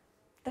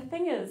 The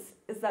thing is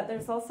that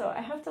there's also, I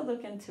have to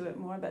look into it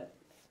more, but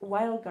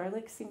wild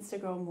garlic seems to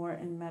grow more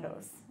in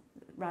meadows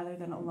rather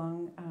than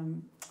along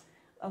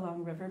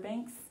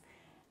riverbanks.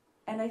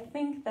 And I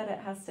think that it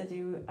has to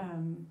do,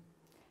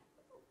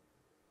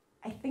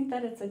 I think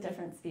that it's a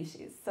different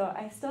species. So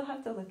I still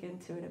have to look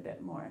into it a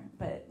bit more.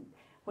 But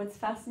what's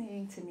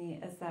fascinating to me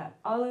is that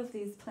all of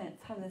these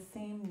plants have the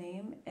same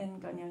name in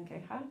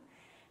Ganyankeha,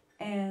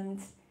 and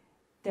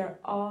they're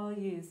all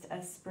used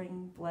as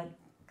spring blood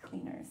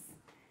cleaners.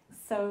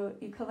 So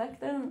you collect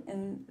them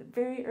in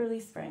very early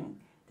spring.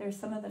 They're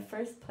some of the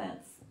first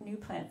plants, new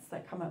plants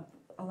that come up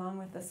along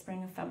with the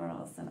spring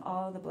ephemerals and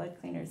all the blood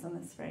cleaners in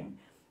the spring.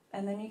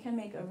 And then you can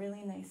make a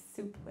really nice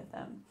soup with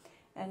them.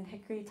 And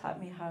Hickory taught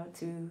me how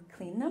to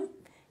clean them.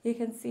 You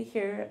can see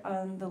here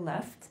on the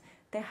left,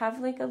 they have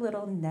like a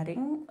little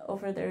netting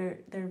over their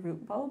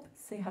root bulb.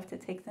 So you have to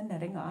take the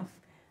netting off.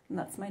 And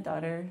that's my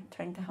daughter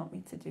trying to help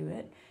me to do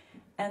it.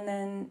 And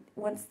then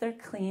once they're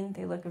clean,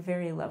 they look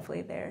very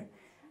lovely there.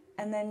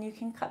 And then you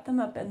can cut them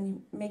up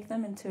and make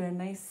them into a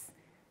nice,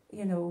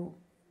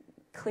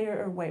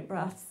 clear or white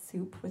broth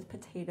soup with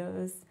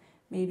potatoes,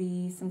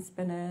 maybe some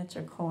spinach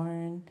or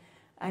corn.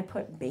 I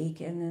put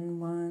bacon in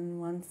one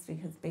once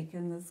because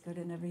bacon is good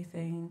in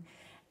everything.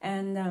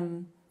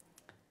 And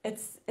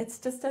it's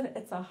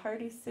a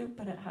hearty soup,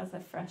 but it has a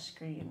fresh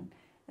green.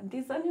 And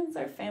these onions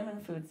are famine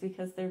foods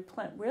because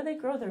where they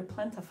grow, they're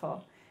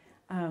plentiful.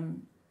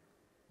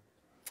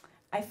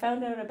 I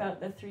found out about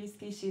the 3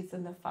 species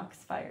in the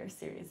Foxfire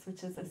series,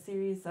 which is a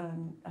series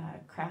on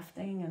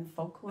crafting and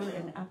folklore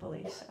in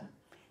Appalachia.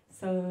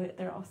 So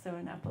they're also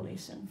an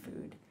Appalachian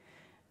food.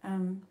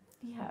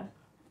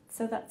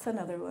 So that's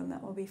another one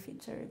that will be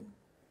featured.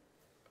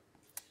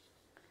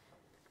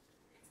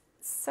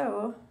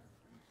 So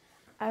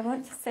I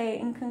want to say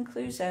in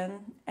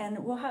conclusion,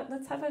 and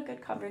let's have a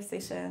good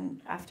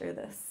conversation after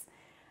this.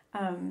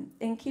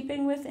 In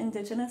keeping with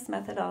Indigenous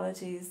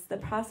methodologies, the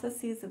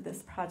processes of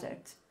this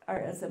project are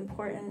as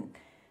important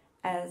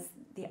as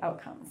the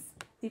outcomes.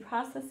 The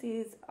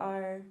processes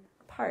are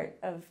part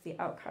of the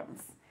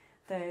outcomes.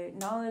 The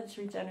knowledge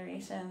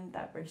regeneration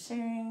that we're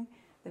sharing,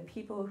 the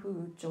people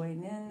who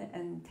join in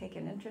and take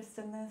an interest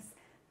in this,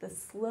 the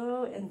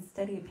slow and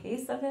steady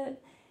pace of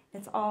it,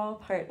 it's all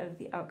part of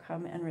the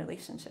outcome and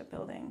relationship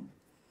building.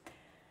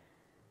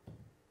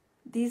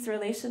 These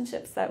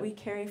relationships that we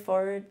carry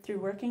forward through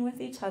working with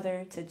each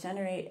other to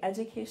generate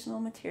educational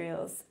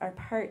materials are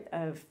part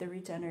of the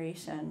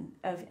regeneration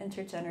of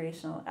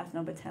intergenerational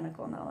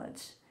ethnobotanical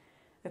knowledge.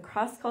 The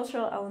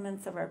cross-cultural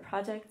elements of our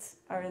project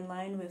are in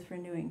line with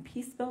renewing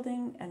peace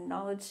building and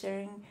knowledge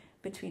sharing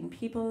between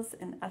peoples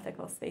in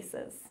ethical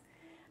spaces.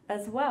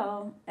 As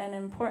well, an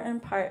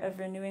important part of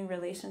renewing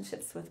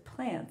relationships with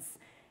plants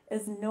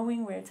is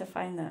knowing where to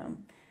find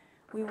them.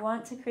 We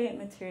want to create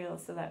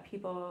materials so that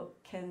people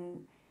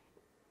can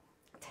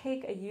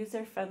take a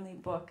user-friendly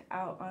book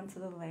out onto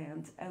the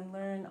land and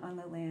learn on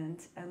the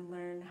land and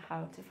learn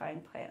how to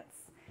find plants.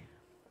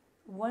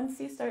 Once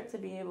you start to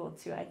be able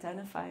to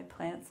identify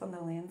plants on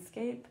the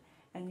landscape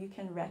and you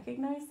can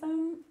recognize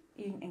them,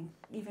 you can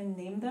even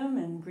name them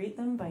and greet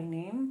them by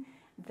name,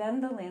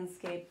 then the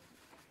landscape,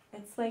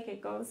 it's like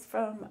it goes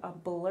from a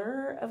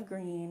blur of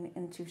green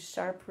into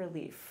sharp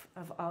relief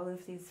of all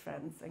of these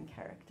friends and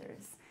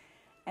characters.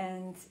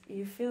 And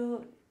you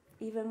feel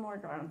even more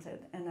grounded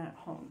and at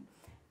home.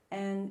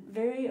 And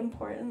very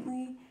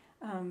importantly,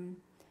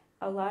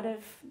 a lot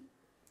of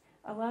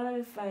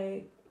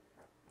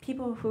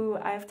people who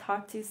I've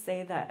talked to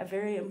say that a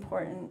very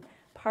important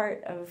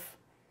part of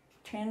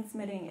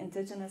transmitting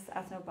Indigenous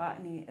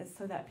ethnobotany is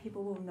so that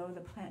people will know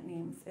the plant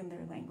names in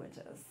their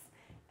languages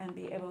and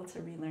be able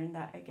to relearn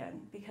that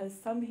again. Because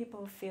some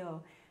people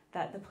feel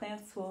that the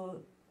plants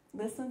will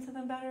listen to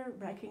them better,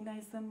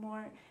 recognize them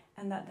more,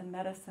 and that the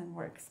medicine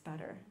works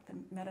better, the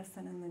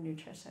medicine and the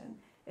nutrition,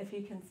 if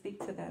you can speak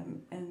to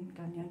them in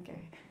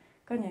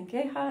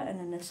Ganyangeha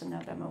and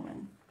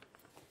Anishinaabeg.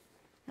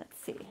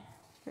 Let's see,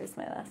 here's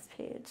my last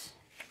page.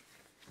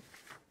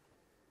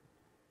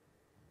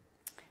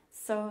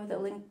 So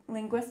the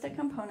linguistic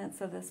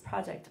components of this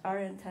project are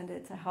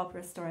intended to help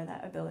restore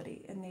that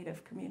ability in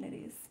Native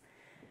communities.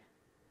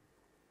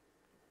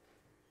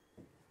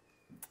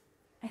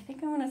 I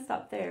think I'm going to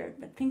stop there,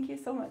 but thank you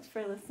so much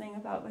for listening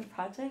about my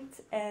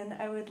project, and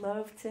I would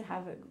love to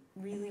have a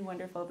really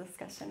wonderful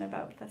discussion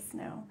about this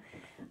now.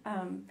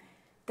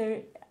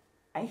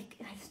 I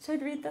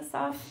should read this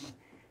off.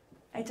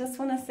 I just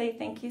want to say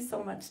thank you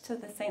so much to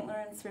the St.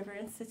 Lawrence River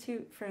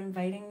Institute for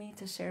inviting me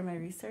to share my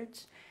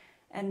research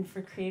and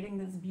for creating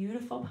this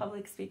beautiful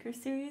public speaker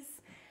series.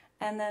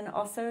 And then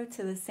also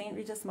to the St.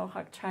 Regis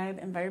Mohawk Tribe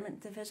Environment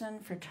Division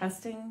for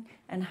trusting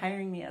and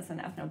hiring me as an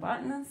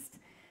ethnobotanist,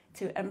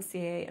 to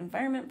MCA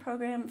Environment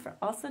Program for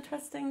also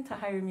trusting to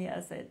hire me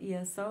as an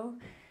ESO,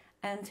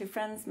 and to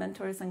friends,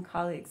 mentors, and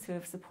colleagues who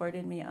have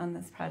supported me on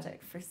this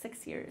project for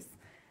 6 years,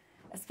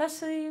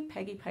 especially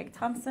Peggy Pike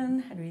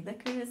Thompson, Henry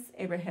Lickers,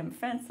 Abraham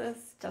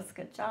Francis,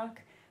 Jessica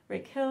Jock,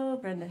 Rick Hill,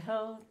 Brenda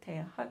Hill,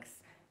 Taya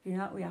Hux,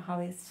 Yunat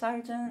Wiahawe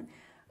Sargent,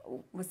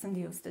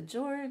 Wasindi Osta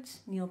George,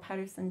 Neil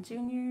Patterson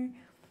Jr.,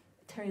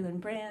 Terry Lynn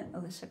Brandt,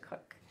 Alicia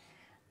Cook.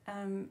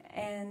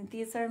 And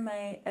these are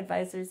my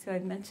advisors who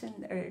I've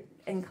mentioned,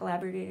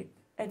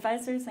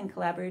 advisors and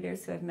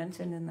collaborators who I've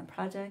mentioned in the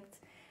project.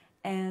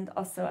 And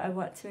also I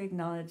want to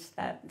acknowledge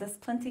that this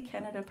Plenty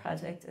Canada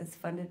project is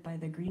funded by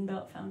the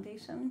Greenbelt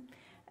Foundation,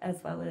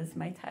 as well as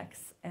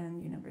MITEX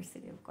and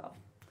University of Guelph.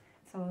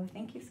 So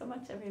thank you so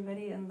much,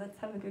 everybody, and let's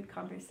have a good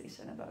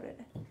conversation about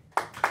it.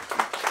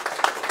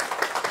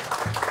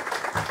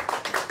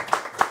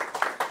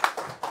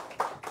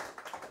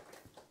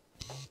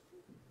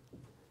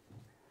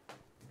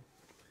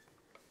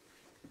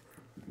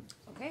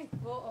 Okay,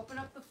 we'll open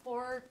up the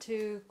floor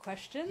to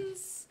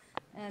questions.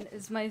 And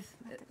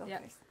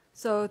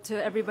so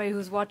to everybody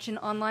who's watching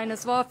online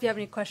as well, if you have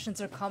any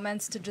questions or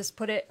comments, to just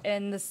put it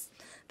in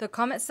the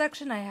comment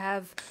section. I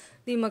have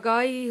the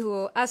Magai who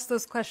will ask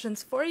those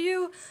questions for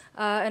you,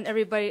 and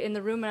everybody in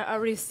the room. I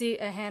already see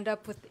a hand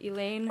up with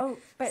Elaine.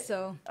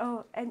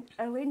 And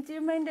Elaine, do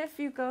you mind if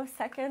you go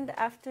second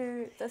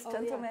after this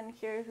gentleman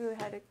here who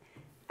had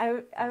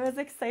I was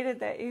excited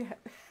that you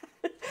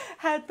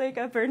had like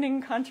a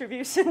burning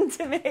contribution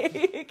to make.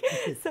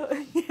 Okay. So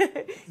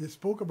you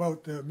spoke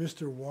about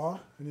Mr. Waugh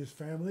and his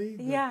family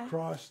that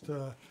crossed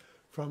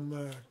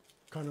from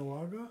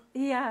Caughnawaga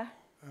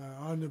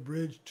on the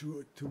bridge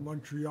to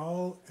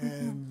Montreal,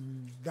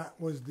 and that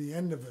was the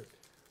end of it.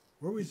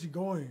 Where was he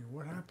going?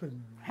 What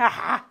happened?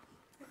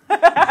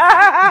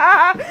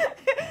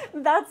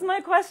 That's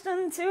my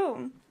question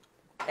too.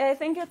 I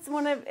think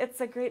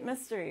it's a great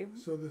mystery.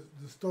 So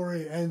the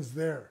story ends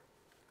there.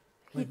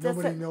 Like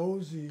nobody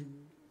knows.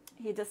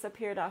 He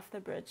disappeared off the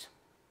bridge.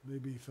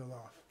 Maybe he fell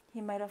off. He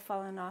might have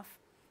fallen off.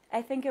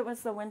 I think it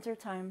was the winter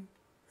time.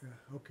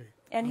 Yeah, okay.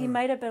 And he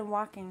might have been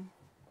walking.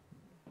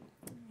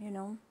 You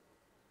know?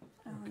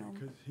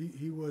 Because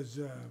he was,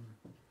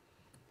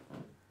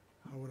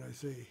 how would I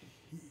say,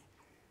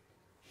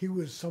 he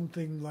was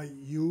something like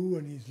you,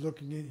 and he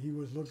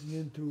was looking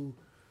into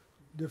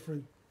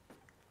different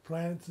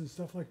plants and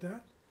stuff like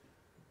that?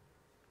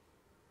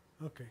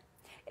 Okay.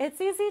 It's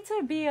easy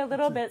to be a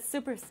little bit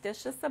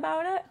superstitious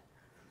about it.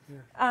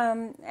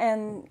 Yeah.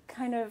 And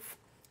kind of,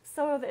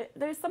 so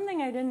there's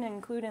something I didn't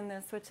include in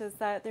this, which is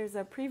that there's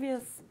a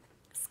previous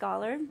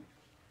scholar,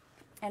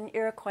 an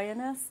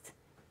Iroquoianist.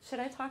 Should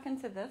I talk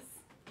into this?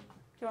 Do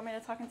you want me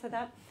to talk into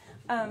that?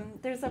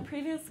 There's a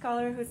previous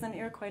scholar who's an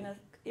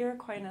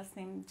Iroquoianist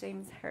named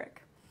James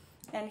Herrick,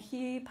 and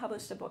he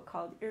published a book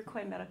called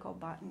Iroquois Medical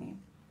Botany.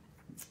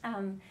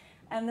 And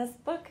this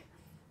book,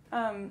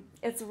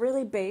 it's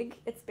really big.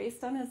 It's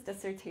based on his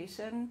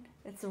dissertation.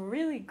 It's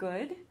really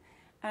good,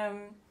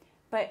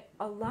 but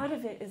a lot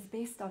of it is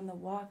based on the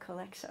Waugh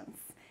collections.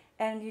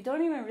 And you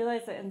don't even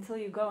realize it until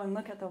you go and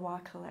look at the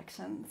Waugh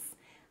collections,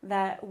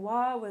 that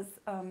Waugh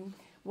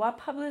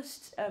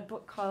published a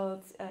book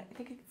called, I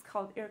think it's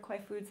called Iroquois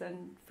Foods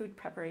and Food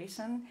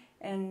Preparation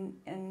in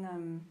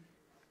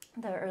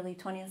the early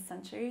 20th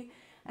century,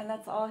 and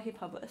that's all he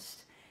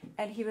published.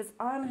 And he was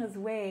on his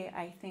way,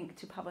 I think,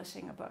 to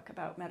publishing a book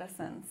about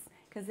medicines.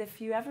 Because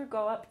if you ever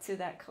go up to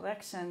that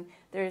collection,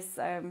 there's,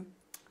 and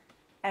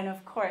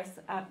of course,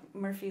 at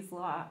Murphy's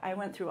Law, I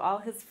went through all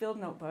his field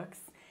notebooks,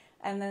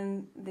 and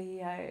then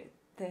the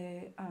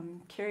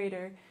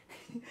curator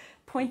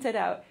pointed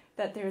out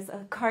that there's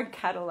a card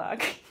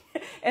catalog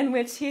in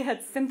which he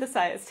had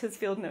synthesized his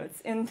field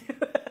notes into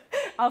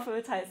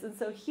alphabetized. And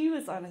so he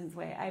was on his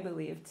way, I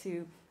believe,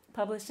 to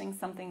publishing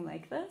something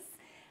like this.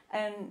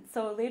 And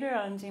so later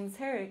on, James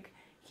Herrick,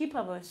 he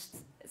published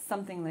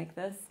something like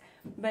this,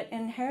 But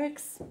in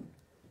Herrick's,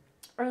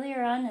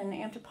 earlier on in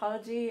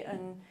anthropology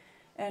and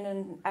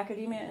in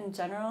academia in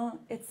general,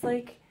 it's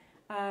like,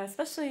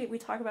 especially we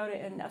talk about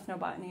it in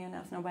ethnobotany and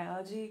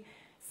ethnobiology,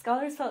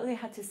 scholars felt they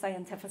had to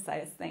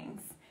scientificize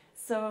things.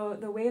 So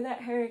the way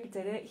that Herrick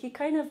did it, he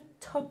kind of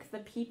took the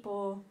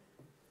people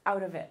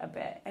out of it a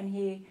bit, and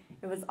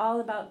it was all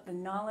about the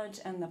knowledge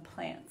and the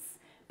plants,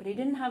 but he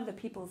didn't have the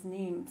people's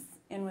names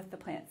in with the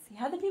plants. He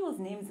had the people's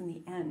names in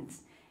the end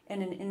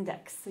in an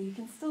index, so you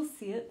can still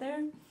see it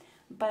there,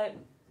 but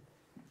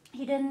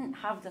he didn't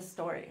have the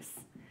stories.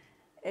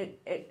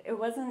 It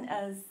wasn't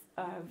as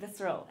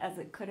visceral as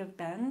it could have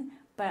been,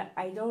 but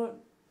I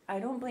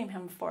don't blame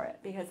him for it,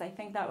 because I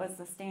think that was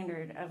the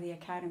standard of the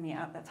academy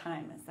at the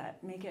time, is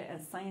that make it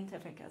as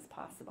scientific as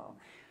possible.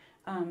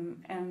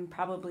 And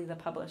probably the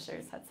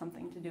publishers had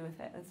something to do with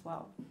it as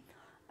well.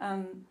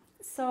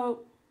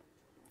 So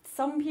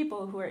some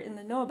people who are in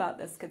the know about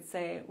this could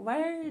say,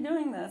 why are you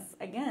doing this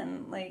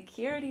again? Like,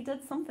 he already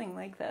did something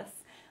like this.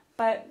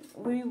 But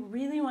we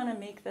really want to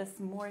make this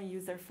more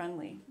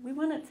user-friendly. We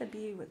want it to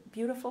be with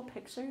beautiful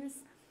pictures.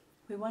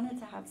 We want it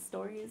to have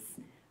stories.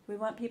 We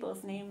want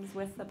people's names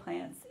with the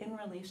plants, in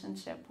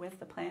relationship with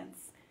the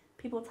plants.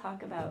 People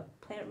talk about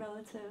plant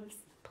relatives,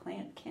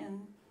 plant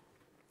kin.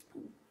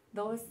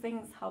 Those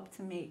things help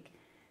to make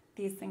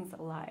these things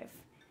alive,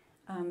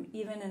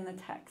 even in the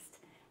text.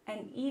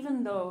 And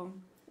even though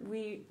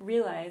we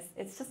realize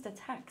it's just a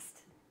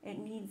text, it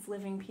needs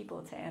living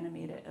people to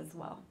animate it as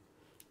well,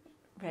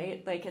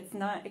 right? Like,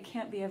 it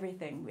can't be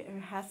everything.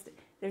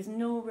 There's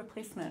no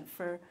replacement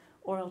for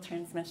oral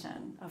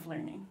transmission of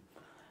learning.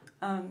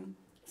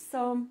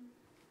 So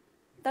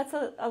that's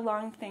a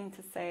long thing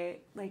to say.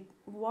 Like,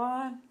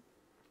 Waugh,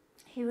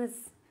 he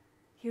was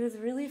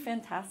really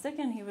fantastic,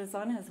 and he was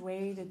on his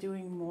way to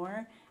doing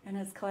more, and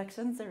his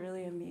collections are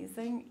really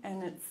amazing,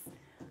 and it's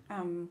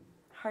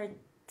hard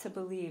to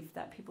believe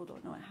that people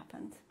don't know what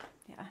happened.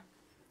 Yeah.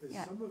 Is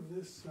some of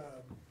this,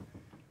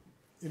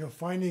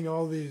 finding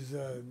all these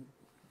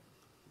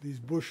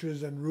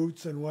bushes and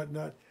roots and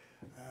whatnot,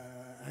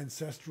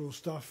 ancestral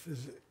stuff,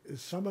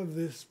 is some of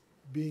this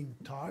being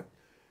taught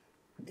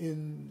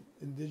in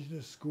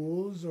Indigenous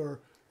schools,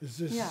 or is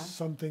this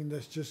something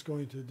that's just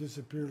going to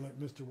disappear like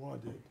Mr. Waugh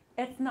did?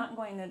 It's not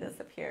going to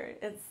disappear.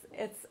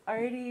 It's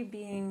already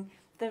being,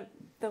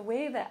 the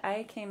way that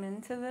I came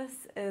into this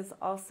is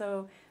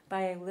also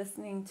by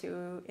listening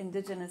to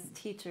Indigenous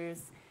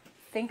teachers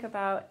think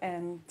about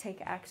and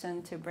take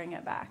action to bring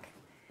it back.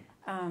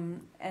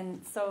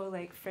 And so,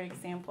 like, for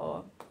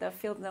example, the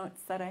field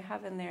notes that I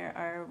have in there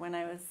are when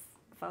I was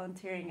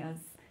volunteering as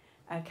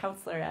a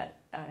counselor at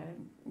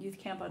youth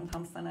camp on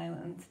Thompson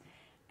Island.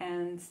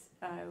 And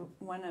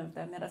one of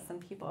the medicine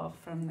people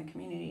from the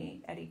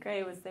community, Eddie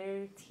Gray, was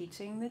there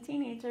teaching the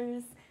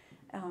teenagers.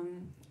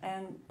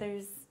 And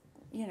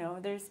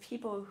there's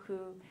people who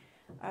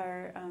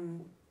are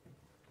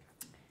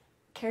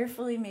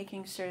carefully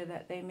making sure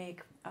that they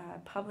make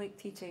public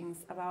teachings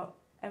about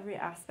every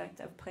aspect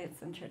of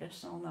plants and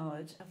traditional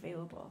knowledge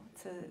available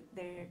to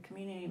their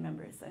community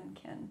members and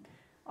kin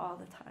all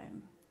the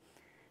time.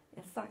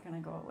 It's not going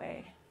to go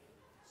away.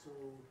 So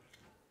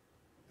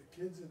the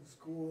kids in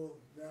school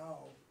now,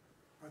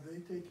 are they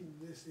taking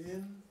this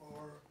in,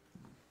 or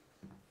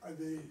are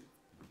they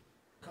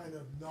kind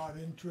of not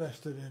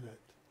interested in it?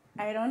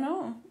 I don't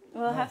know.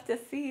 We'll have to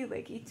see.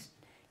 Like, each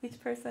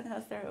person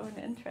has their own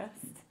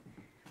interest.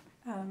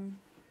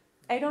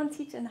 I don't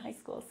teach in high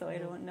school, so I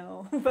don't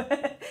know.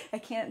 But I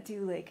can't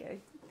do like a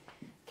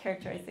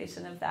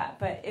characterization of that.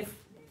 But if,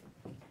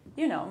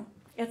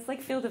 it's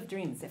like Field of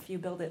Dreams. If you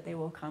build it, they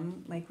will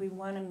come. Like, we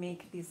want to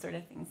make these sort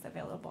of things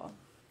available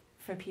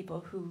for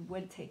people who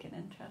would take an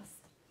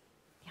interest.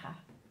 Yeah.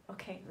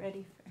 Okay,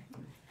 ready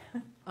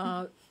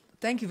for...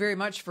 Thank you very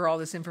much for all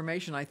this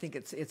information. I think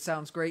it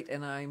sounds great,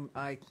 and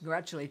I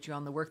congratulate you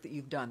on the work that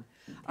you've done.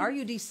 Are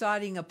you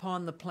deciding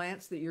upon the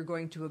plants that you're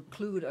going to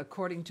include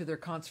according to their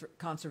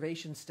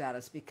conservation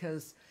status?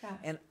 Because,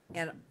 and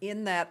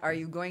in that, are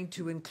you going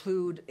to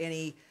include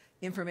any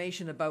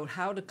information about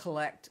how to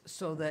collect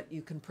so that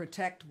you can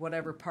protect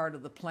whatever part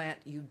of the plant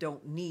you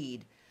don't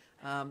need?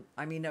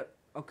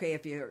 Okay,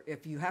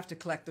 if you have to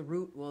collect the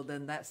root, well,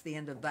 then that's the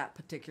end of that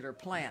particular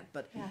plant.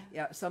 But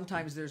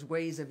sometimes there's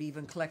ways of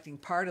even collecting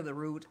part of the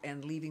root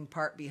and leaving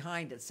part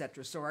behind,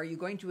 etc. So are you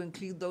going to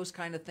include those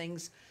kind of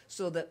things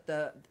so that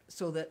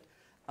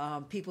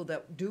people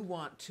that do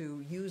want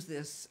to use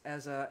this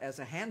as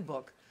a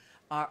handbook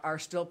are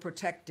still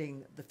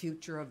protecting the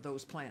future of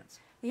those plants?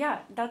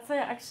 Yeah, that's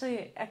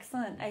actually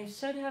excellent. I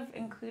should have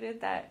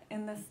included that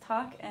in this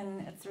talk,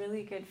 and it's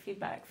really good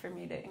feedback for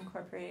me to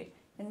incorporate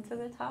into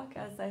the talk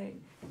as I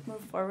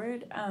move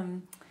forward.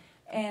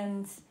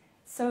 And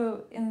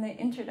so in the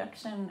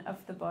introduction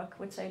of the book,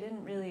 which I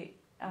didn't really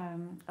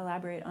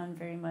elaborate on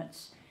very much,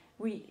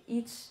 we're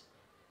each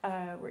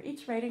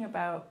writing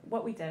about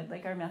what we did,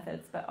 like our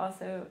methods, but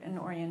also an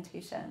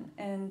orientation.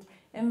 And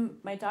in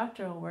my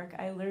doctoral work,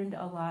 I learned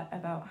a lot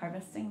about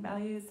harvesting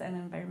values and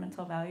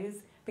environmental values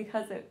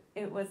because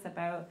it was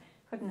about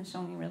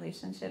Haudenosaunee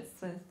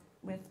relationships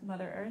with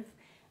Mother Earth.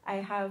 I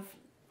have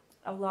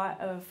a lot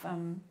of,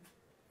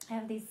 I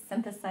have these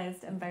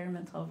synthesized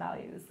environmental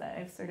values that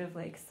I've sort of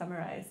like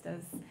summarized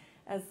as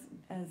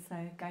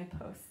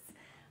guideposts.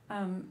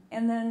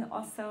 And then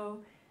also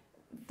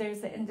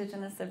there's the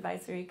Indigenous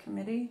Advisory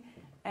Committee,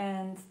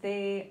 and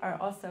they are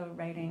also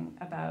writing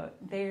about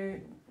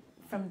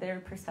from their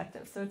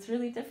perspective. So it's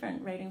really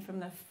different writing from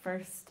the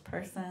first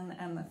person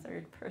and the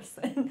third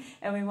person,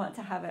 and we want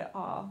to have it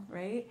all,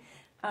 right?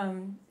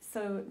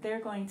 So they're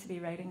going to be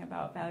writing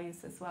about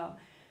values as well.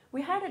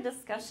 We had a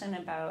discussion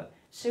about,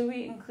 should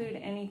we include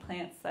any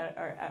plants that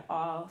are at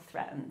all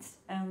threatened?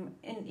 And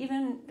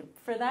even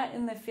for that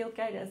in the field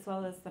guide as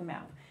well as the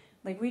map.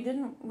 Like we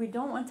don't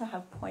want to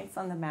have points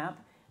on the map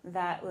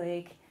that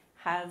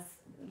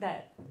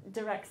that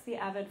directs the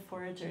avid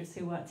foragers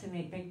who want to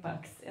make big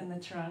bucks in the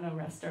Toronto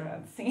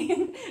restaurant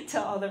scene to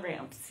all the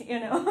ramps, you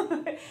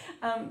know.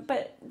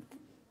 But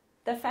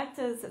the fact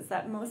is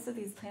that most of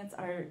these plants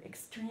are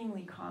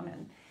extremely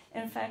common.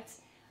 In fact,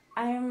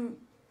 I'm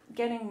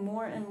getting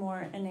more and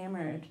more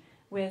enamored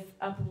with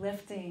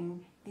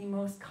uplifting the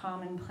most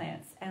common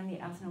plants and the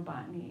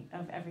ethnobotany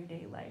of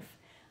everyday life.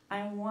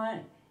 I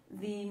want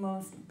the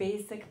most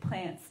basic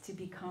plants to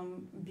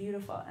become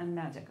beautiful and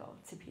magical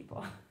to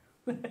people.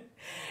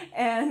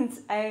 And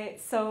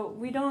so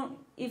we don't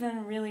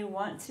even really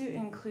want to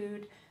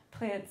include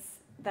plants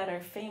that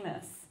are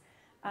famous.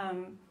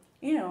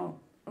 You know,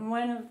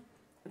 one of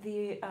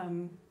the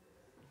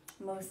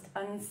most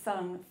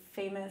unsung,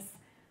 famous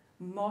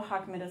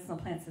Mohawk medicinal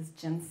plants is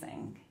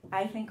ginseng.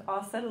 I think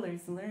all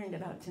settlers learned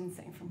about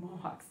ginseng from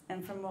Mohawks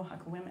and from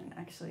Mohawk women,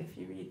 actually, if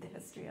you read the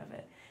history of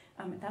it.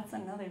 That's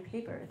another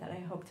paper that I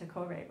hope to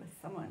co-write with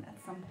someone at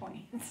some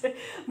point.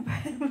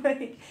 But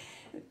like,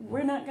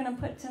 we're not going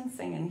to put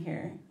ginseng in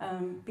here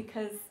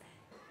because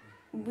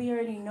we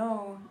already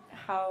know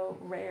how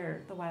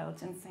rare the wild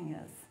ginseng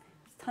is.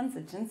 There's tons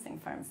of ginseng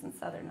farms in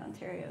southern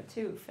Ontario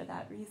too for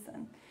that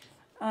reason.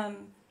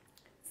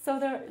 So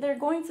they're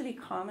going to be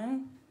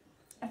common.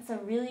 That's a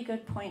really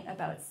good point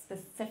about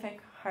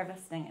specific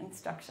harvesting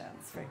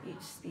instructions for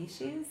each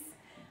species.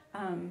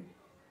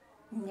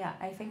 Yeah,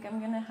 I think I'm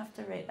going to have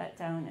to write that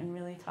down and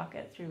really talk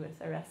it through with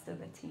the rest of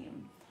the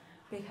team,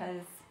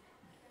 because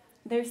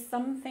there's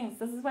some things,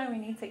 this is why we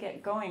need to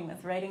get going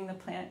with writing the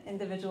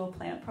individual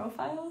plant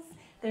profiles.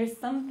 There's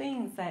some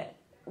things that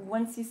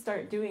once you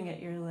start doing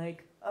it, you're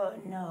like, oh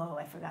no,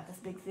 I forgot this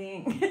big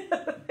thing.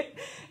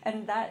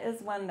 And that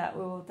is one that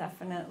will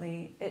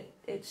definitely,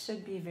 it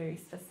should be very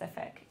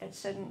specific. It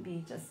shouldn't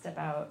be just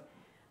about,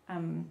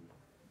 you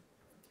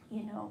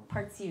know,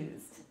 parts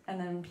used,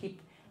 and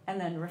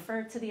then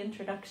refer to the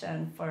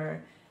introduction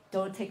for,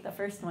 don't take the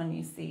first one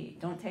you see,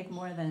 don't take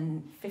more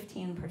than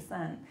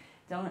 15%,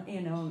 don't,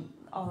 you know,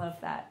 all of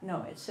that.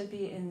 No, it should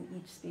be in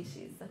each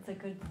species. That's a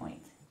good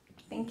point.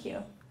 Thank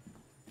you.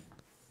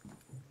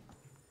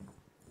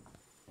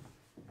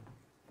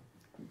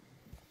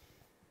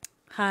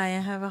 Hi, I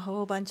have a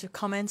whole bunch of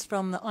comments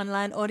from the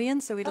online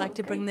audience, so we'd like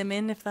to bring them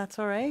in if that's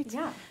all right.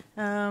 Yeah.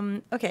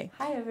 Okay.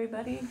 Hi,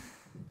 everybody.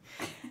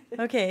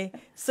 Okay,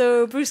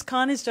 so Bruce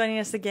Kahn is joining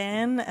us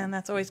again, and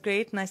that's always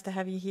great. Nice to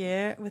have you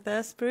here with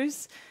us,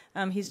 Bruce.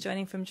 He's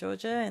joining from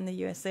Georgia in the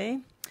USA.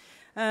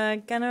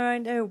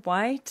 Ganaranda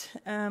White,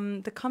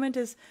 the comment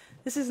is,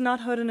 this is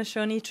not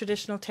Haudenosaunee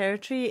traditional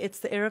territory, it's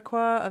the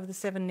Iroquois of the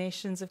Seven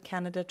Nations of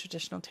Canada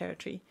traditional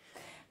territory.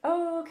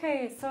 Oh,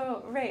 okay,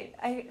 so, right,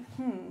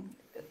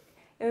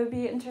 it would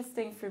be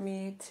interesting for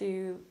me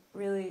to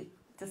really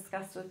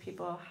discuss with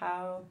people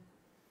how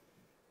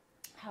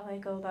I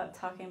go about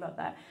talking about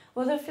that.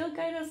 Well, the field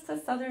guide is to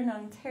Southern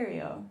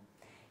Ontario,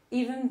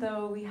 even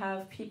though we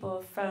have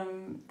people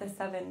from the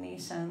Seven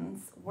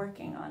Nations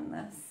working on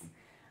this.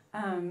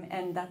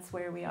 And that's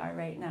where we are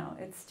right now,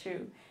 it's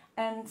true.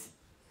 And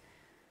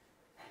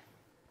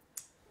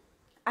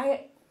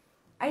I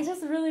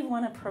just really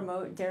want to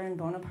promote Darren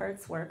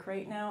Bonaparte's work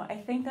right now. I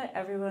think that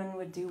everyone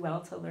would do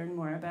well to learn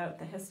more about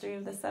the history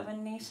of the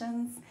Seven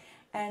Nations.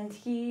 And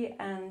he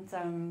and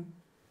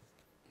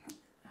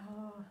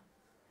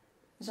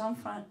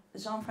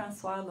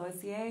Jean-Francois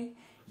Lozier,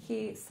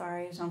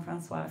 sorry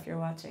Jean-Francois if you're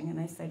watching and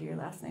I said your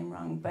last name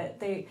wrong, but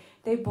they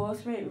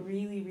both write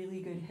really, really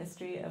good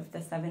history of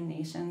the Seven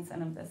Nations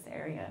and of this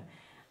area.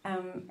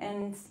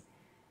 And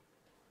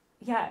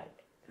yeah,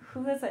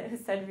 who was it who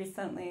said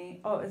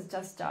recently, oh, it was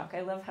Just Jock.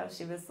 I love how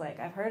she was like,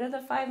 I've heard of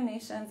the 5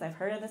 nations, I've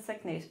heard of the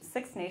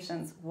 6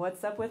 nations,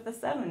 what's up with the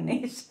 7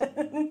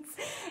 nations?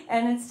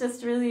 And it's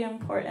just really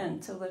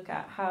important to look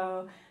at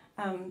how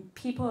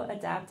people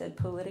adapted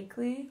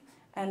politically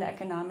and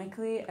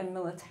economically and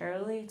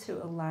militarily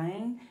to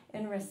align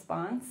in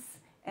response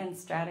and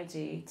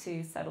strategy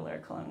to settler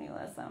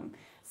colonialism.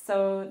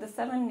 So the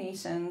 7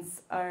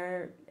 nations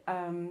are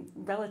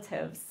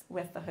relatives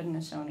with the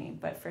Haudenosaunee,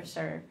 but for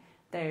sure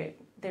they're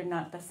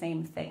not the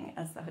same thing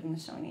as the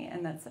Haudenosaunee,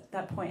 and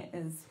that point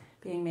is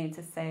being made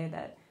to say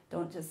that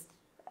don't just,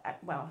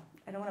 well,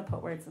 I don't want to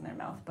put words in their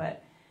mouth,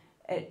 but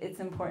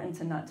it's important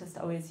to not just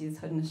always use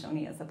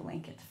Haudenosaunee as a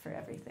blanket for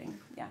everything.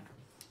 Yeah.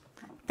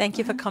 Thank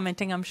you for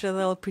commenting. I'm sure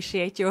they'll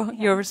appreciate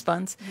your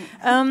response.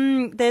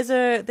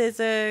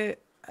 There's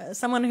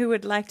someone who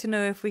would like to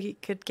know if we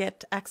could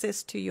get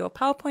access to your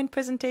PowerPoint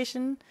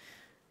presentation.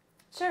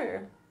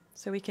 Sure.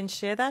 So we can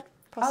share that,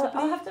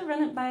 possibly? I'll have to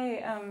run it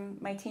by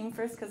my team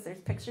first because there's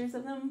pictures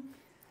of them.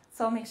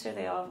 So I'll make sure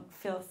they all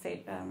feel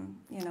safe,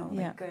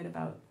 good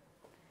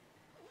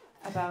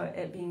about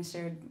it being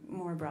shared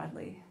more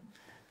broadly.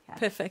 Yeah.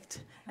 Perfect.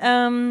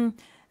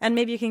 And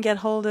maybe you can get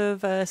hold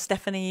of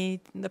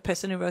Stephanie, the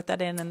person who wrote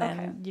that in, and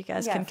then you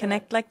guys can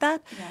connect like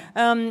that.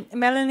 Yeah.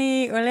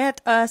 Melanie Orlette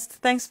asked,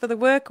 thanks for the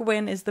work.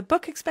 When is the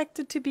book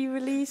expected to be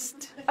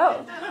released?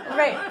 Oh,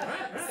 right.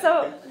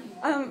 So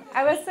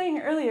I was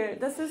saying earlier,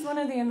 this is one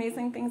of the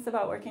amazing things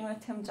about working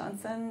with Tim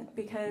Johnson,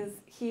 because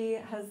he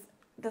has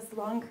this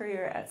long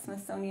career at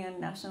Smithsonian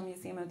National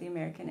Museum of the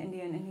American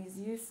Indian, and he's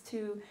used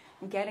to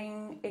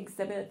getting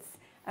exhibits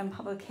and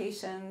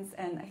publications,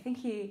 and I think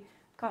he's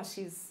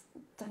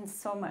done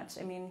so much.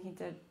 I mean, he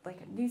did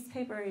like a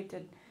newspaper, he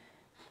did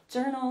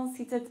journals,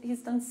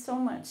 he's done so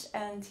much,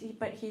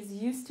 but he's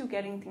used to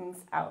getting things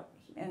out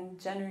and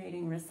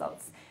generating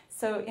results.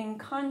 So in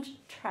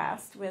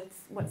contrast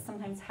with what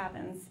sometimes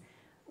happens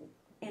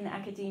in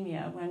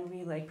academia when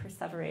we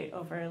perseverate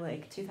over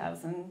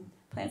 2,000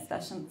 plant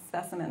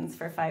specimens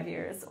for 5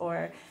 years,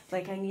 or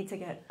I need to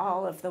get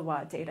all of the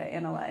WA data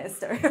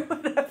analyzed or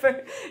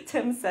whatever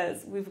Tim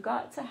says, we've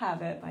got to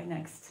have it by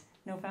next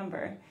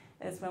November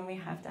is when we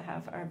have to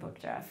have our book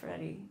draft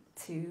ready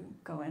to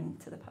go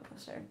into the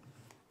publisher.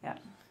 Yeah.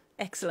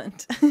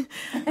 Excellent.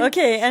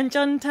 Okay, and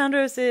John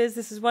Tandro says,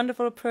 this is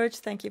wonderful approach.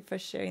 Thank you for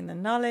sharing the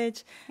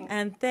knowledge. Thanks.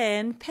 And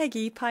then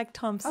Peggy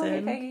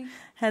Pike-Thompson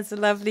has a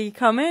lovely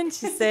comment.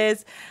 She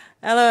says,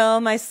 LOL,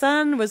 my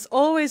son was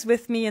always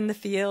with me in the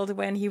field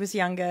when he was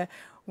younger.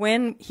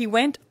 When he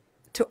went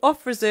to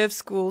off-reserve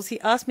schools, he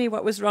asked me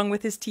what was wrong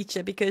with his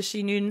teacher because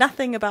she knew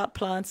nothing about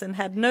plants and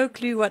had no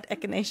clue what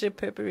Echinacea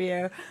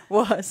purpurea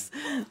was.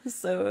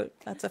 So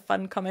that's a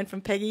fun comment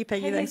from Peggy.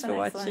 Peggy, thanks for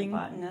watching.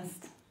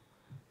 Botanist.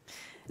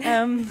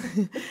 Can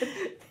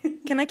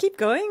I keep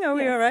going? Are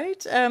we all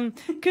right?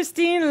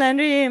 Christine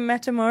Landry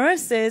Matamora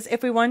says,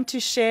 if we want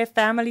to share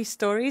family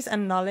stories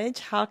and knowledge,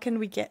 how can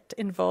we get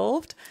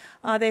involved?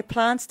 Are there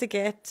plans to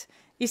get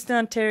Eastern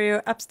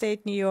Ontario,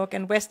 upstate New York,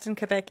 and Western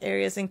Quebec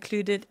areas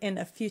included in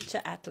a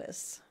future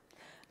atlas?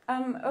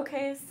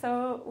 Okay,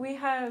 so we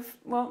have,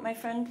 my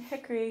friend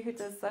Hickory, who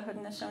does the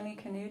Haudenosaunee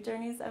canoe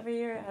journeys every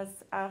year, has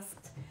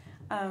asked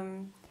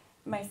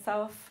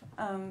myself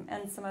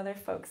and some other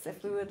folks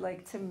if we would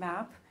like to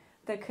map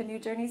the canoe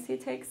journeys he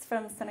takes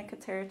from Seneca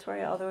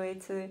Territory all the way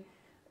to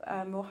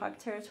Mohawk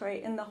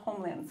Territory in the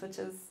homelands, which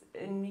is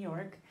in New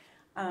York.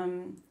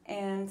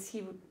 And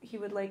he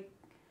would like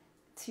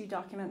to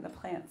document the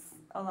plants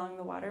along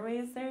the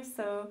waterways there.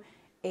 So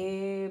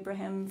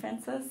Abraham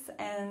Francis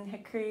and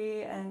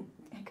Hickory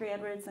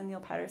Edwards and Neil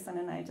Patterson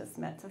and I just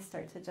met to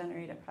start to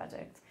generate a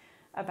project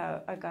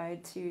about a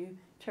guide to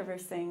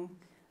traversing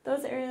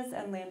those areas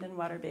and land and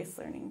water-based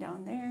learning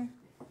down there.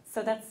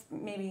 So that's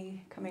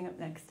maybe coming up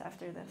next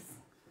after this.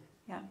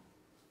 Yeah.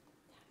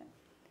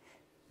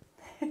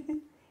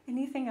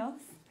 Anything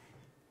else?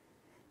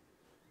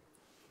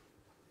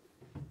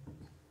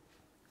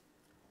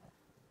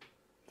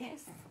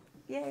 Yes.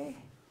 Yay.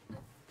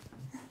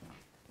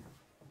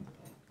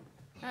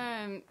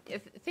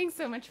 Thanks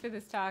so much for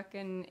this talk,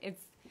 and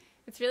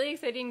it's really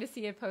exciting to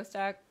see a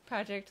postdoc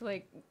project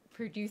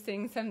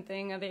producing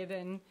something other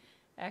than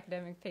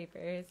academic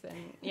papers,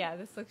 and yeah,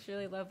 this looks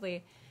really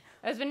lovely.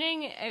 I was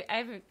wondering, I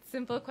have a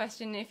simple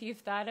question, if you've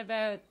thought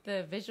about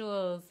the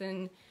visuals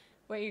and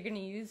what you're going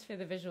to use for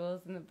the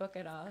visuals in the book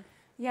at all.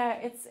 Yeah,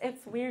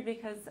 it's weird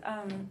because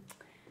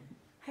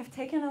I've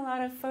taken a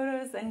lot of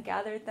photos and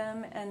gathered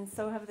them, and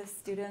so have the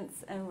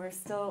students, and we're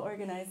still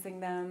organizing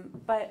them,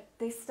 but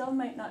they still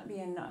might not be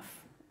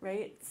enough,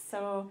 right?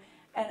 So,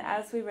 and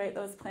as we write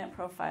those plant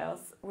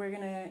profiles, we're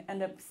going to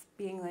end up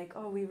being like,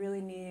 oh, we really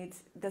need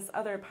this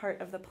other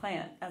part of the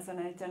plant as an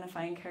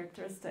identifying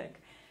characteristic.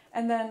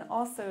 And then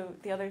also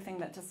the other thing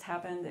that just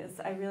happened is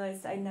I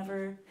realized I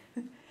never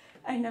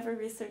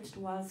researched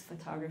WA's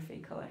photography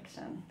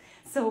collection.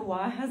 So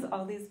WA has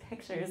all these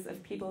pictures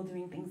of people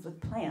doing things with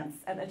plants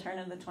at the turn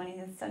of the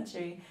 20th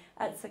century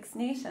at Six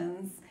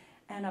Nations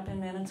and up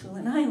in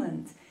Manitoulin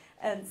Island.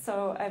 And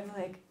so I'm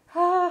like,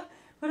 what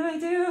do I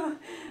do?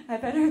 I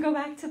better go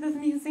back to this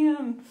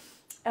museum.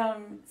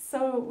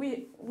 So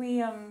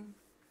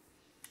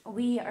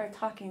we are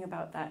talking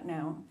about that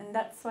now, and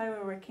that's why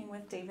we're working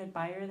with David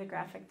Beyer, the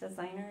graphic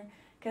designer,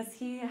 because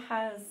he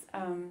has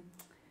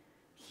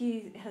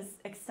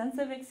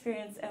extensive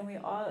experience, and we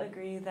all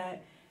agree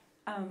that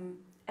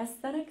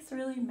aesthetics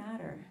really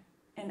matter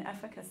in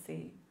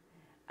efficacy.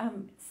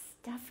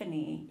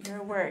 Stephanie,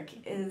 your work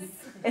is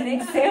an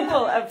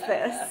example of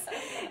this.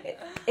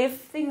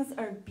 If things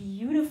are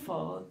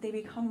beautiful, they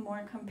become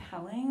more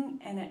compelling,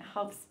 and it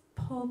helps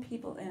pull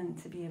people in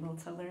to be able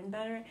to learn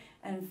better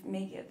and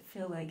make it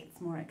feel like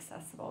it's more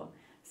accessible.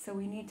 So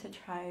we need to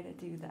try to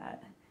do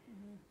that.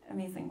 Mm-hmm.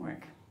 Amazing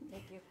work.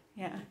 Thank you.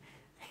 Yeah.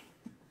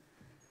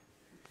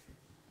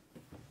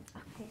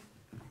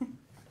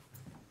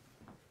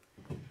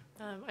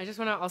 I just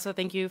want to also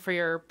thank you for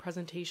your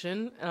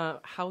presentation.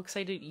 How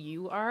excited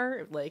you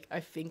are, like, I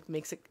think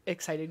makes it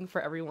exciting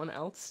for everyone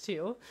else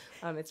too.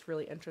 It's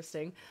really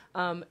interesting.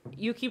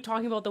 You keep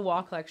talking about the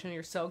Waugh collection.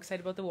 You're so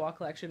excited about the Waugh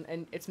collection,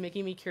 and it's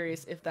making me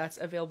curious if that's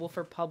available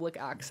for public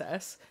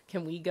access.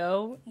 Can we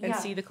go and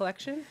see the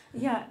collection?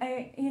 Yeah,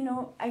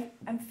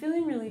 I'm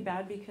feeling really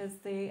bad because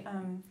the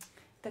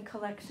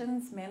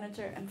collections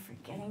manager, I'm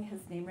forgetting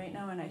his name right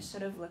now, and I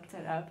should have looked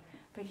it up,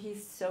 but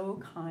he's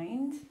so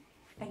kind.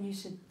 And you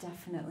should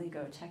definitely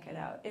go check it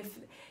out.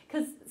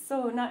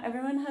 So not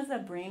everyone has a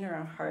brain or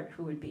a heart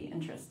who would be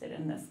interested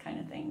in this kind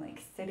of thing, like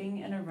sitting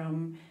in a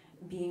room,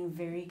 being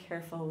very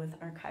careful with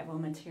archival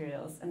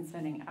materials and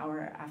spending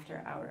hour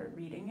after hour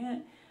reading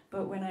it.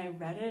 But when I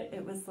read it,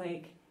 it was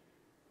like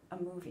a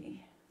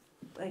movie.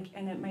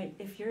 And it might,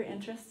 if you're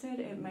interested,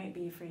 it might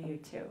be for you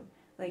too.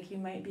 Like you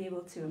might be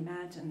able to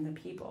imagine the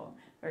people,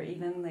 or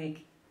even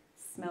like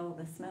smell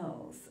the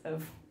smells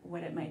of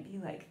what it might be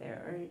like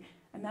there, or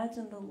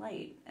imagine the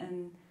light.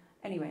 And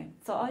anyway,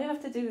 so all you have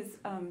to do is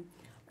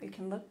you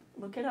can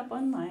look it up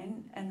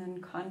online and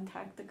then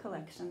contact the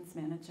collections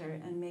manager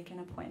and make an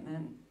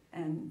appointment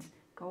and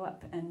go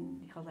up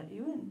and he'll let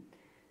you in.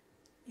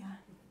 Yeah.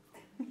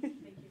 Thank you.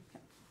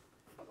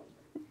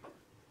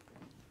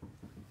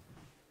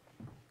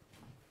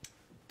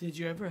 Did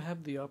you ever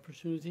have the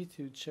opportunity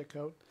to check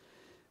out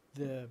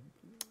the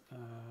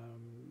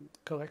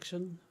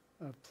collection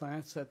of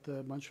plants at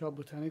the Montreal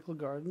Botanical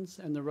Gardens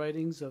and the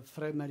writings of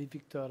Frère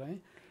Marie-Victorin,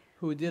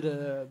 who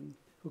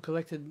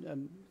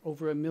collected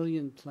over 1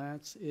 million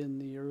plants in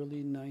the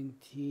early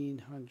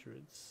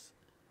 1900s?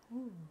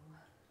 Ooh.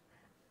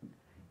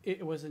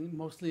 It was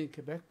mostly in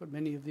Quebec, but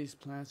many of these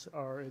plants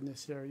are in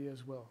this area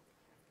as well.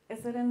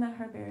 Is it in the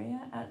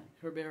herbaria?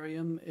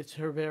 Herbarium. It's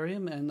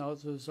herbarium, and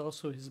there's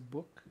also his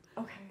book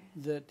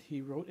that he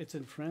wrote. It's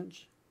in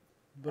French,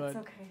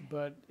 but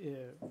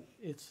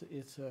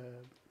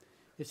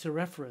it's a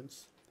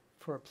reference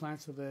for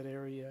plants of that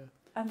area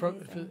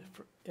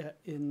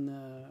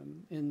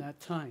in that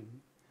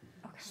time.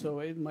 Okay. So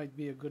it might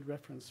be a good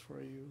reference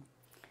for you.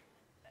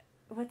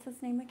 What's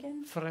his name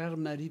again? Frère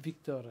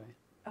Marie-Victorin.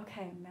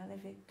 Okay,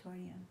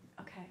 Marie-Victorin.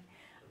 Okay.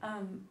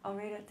 I'll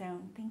write it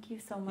down. Thank you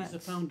so much. He's the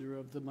founder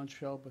of the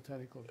Montreal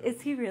Botanical Garden.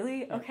 Is he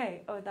really? Yeah.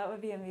 Okay. Oh, that would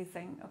be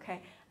amazing.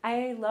 Okay.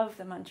 I love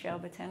the Montreal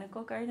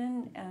Botanical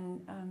Garden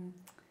and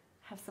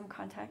have some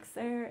contacts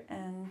there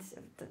and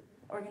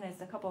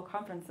organized a couple of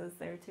conferences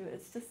there too.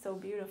 It's just so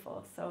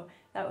beautiful. So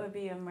that would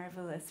be a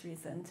marvelous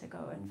reason to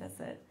go and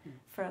visit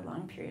for a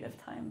long period of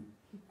time.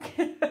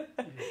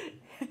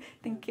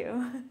 Thank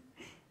you.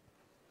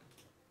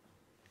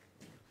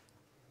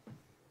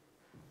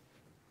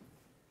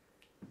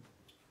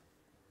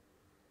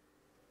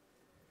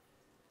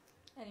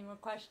 Any more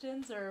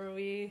questions, or are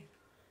we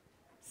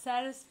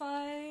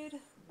satisfied?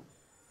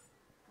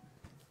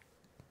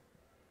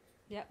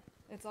 Yep,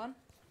 it's on.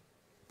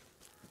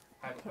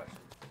 I have a question.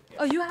 Yeah.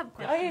 Oh, you have a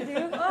question? Oh, you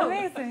do? Oh,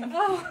 amazing.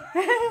 Oh.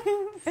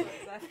 So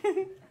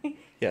excited.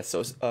 Yeah,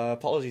 so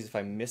apologies if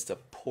I missed a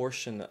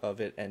portion of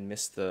it and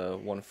missed the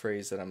one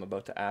phrase that I'm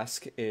about to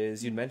ask.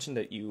 Is you mentioned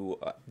that you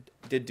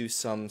did do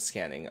some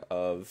scanning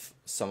of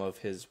some of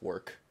his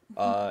work.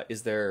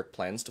 Is there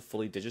plans to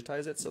fully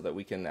digitize it so that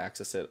we can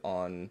access it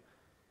on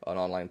an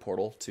online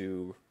portal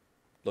to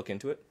look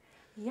into it?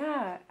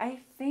 Yeah, I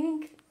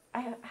think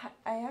I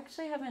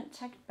actually haven't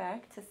checked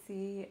back to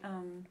see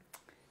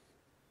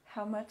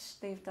how much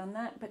they've done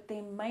that, but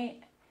they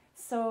might.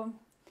 So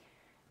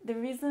the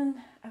reason,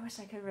 I wish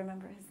I could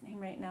remember his name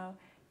right now,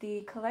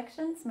 the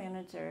collections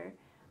manager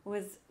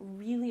was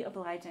really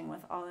obliging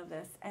with all of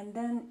this, and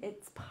then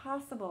it's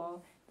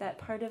possible that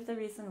part of the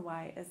reason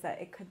why is that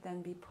it could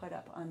then be put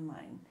up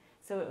online.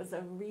 So it was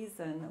a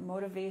reason, a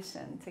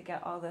motivation to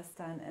get all this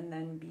done and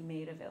then be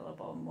made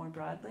available more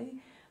broadly.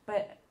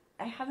 But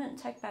I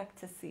haven't checked back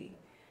to see.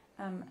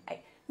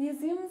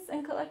 Museums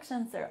and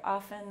collections are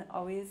often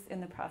always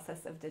in the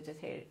process of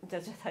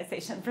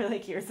digitization for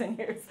like years and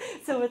years.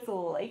 So it's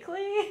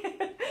likely.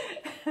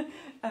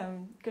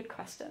 Good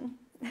question.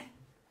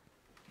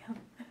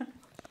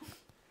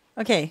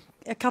 Okay,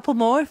 a couple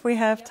more if we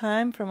have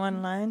time from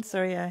online.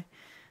 Sorry, I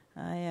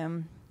a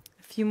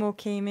few more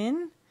came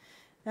in.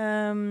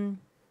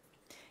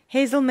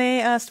 Hazel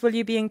May asked, will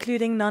you be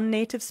including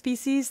non-native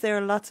species? There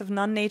are lots of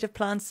non-native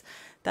plants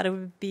that it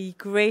would be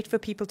great for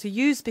people to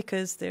use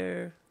because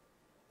they're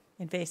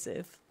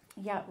invasive.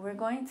 Yeah, we're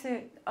going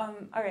to, all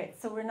right,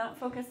 so we're not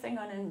focusing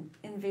on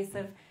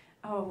invasive.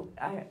 Oh,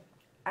 I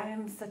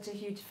am such a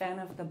huge fan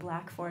of the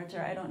black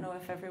forager. I don't know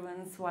if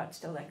everyone's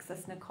watched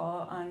Alexis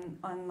Nicole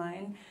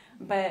online,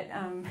 but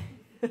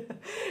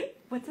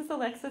what does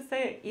Alexis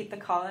say? Eat the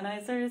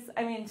colonizers?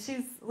 I mean,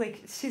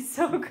 she's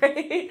so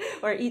great.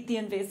 Or eat the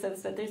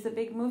invasives, but there's a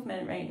big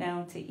movement right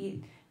now to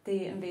eat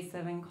the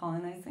invasive and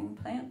colonizing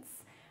plants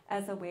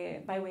as a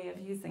way, by way of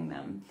using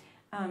them.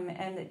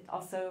 And it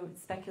also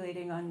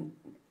speculating on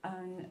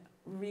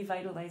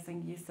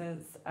revitalizing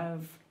uses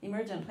of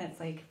emergent plants,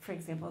 like, for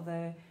example,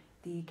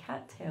 the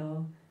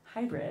cattail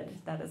hybrid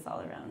that is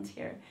all around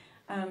here.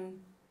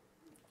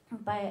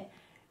 But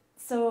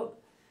So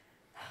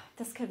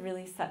this could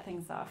really set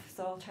things off,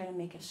 so I'll try to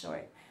make it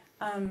short.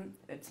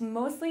 It's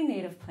mostly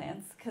native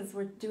plants because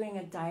we're doing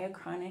a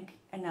diachronic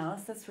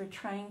analysis. We're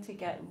trying to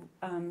get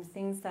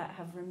things that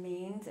have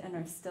remained and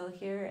are still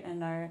here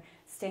and are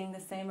staying the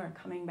same or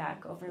coming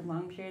back over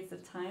long periods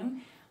of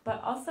time.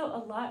 But also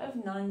a lot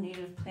of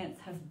non-native plants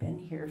have been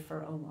here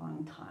for a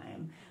long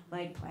time,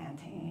 like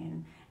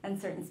plantain and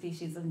certain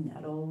species of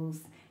nettles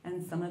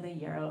and some of the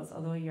yarrows,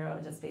 although yarrow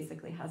just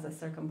basically has a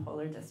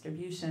circumpolar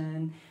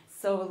distribution.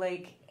 So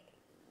like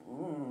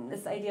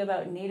this idea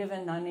about native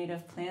and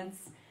non-native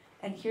plants.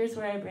 And here's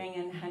where I bring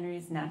in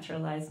Henry's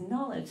naturalized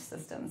knowledge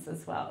systems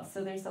as well.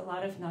 So there's a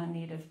lot of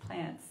non-native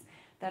plants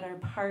that are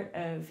part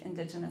of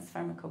indigenous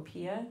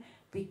pharmacopoeia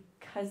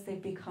because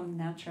they've become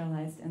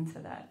naturalized into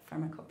that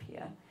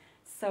pharmacopoeia.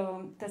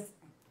 So this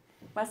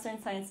Western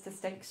science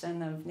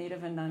distinction of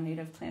native and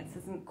non-native plants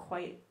isn't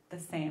quite the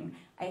same.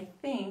 I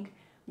think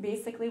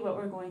basically what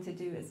we're going to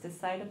do is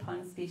decide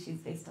upon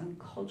species based on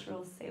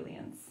cultural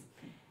salience.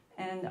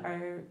 And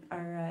our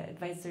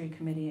advisory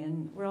committee,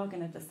 and we're all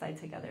going to decide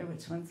together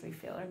which ones we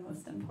feel are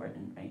most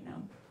important right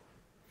now.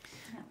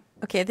 Yeah.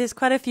 Okay, there's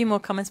quite a few more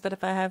comments, but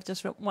if I have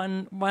just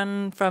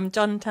one from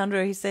John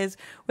Tandro, he says,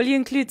 will you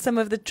include some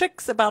of the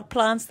tricks about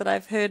plants that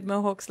I've heard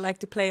Mohawks like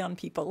to play on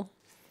people?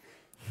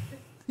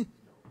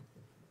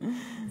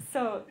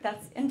 So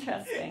that's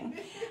interesting,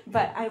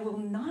 but I will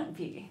not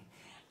be.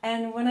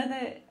 And one of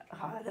the,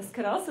 this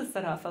could also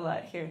set off a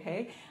lot here,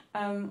 hey?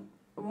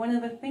 One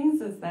of the things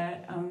is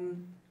that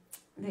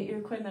the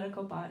Iroquois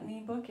Medical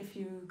Botany book, if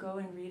you go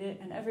and read it,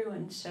 and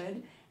everyone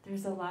should,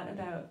 there's a lot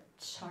about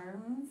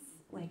charms,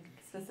 like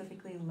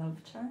specifically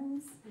love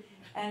charms,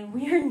 and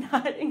we are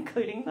not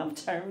including love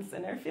charms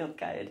in our field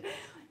guide.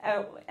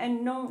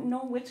 And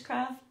no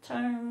witchcraft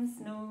charms,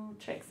 no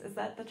tricks. Is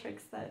that the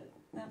tricks that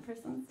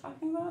person's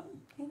talking about,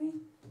 maybe?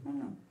 I don't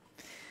know.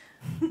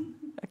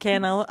 Okay,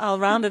 and I'll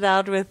round it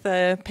out with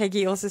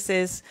Peggy also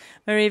says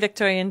Marie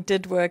Victorian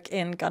did work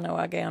in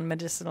Kahnawake on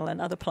medicinal and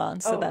other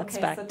plants, so that's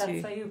okay, back so to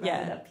that's why you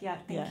brought it up. Yeah,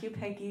 thank you,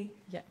 Peggy.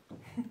 Yeah.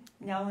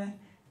 Nyawa.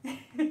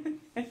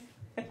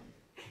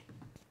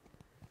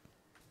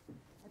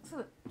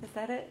 Excellent. Is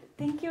that it?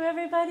 Thank you,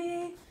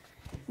 everybody.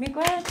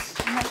 Miigwech.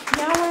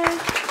 Nyawa.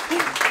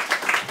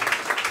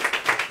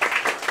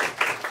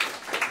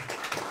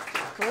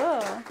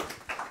 Cool.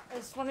 I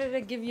just wanted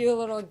to give you a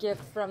little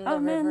gift from the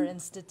River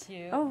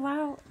Institute. Oh,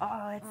 wow.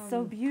 Oh, it's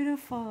so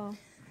beautiful.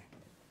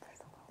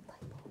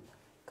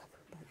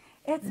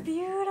 It's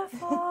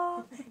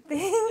beautiful.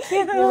 Thank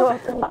you.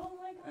 Oh,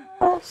 my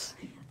gosh.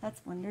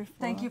 That's wonderful.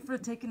 Thank you for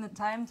taking the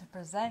time to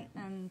present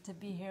and to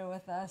be here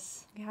with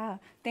us. Yeah.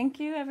 Thank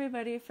you,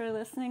 everybody, for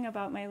listening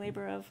about my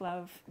labor of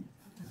love.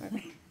 For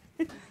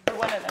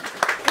one of them.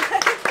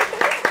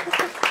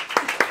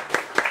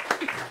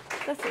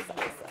 This is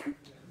awesome.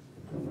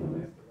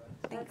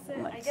 That's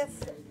it. I guess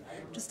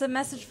just a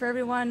message for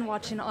everyone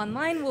watching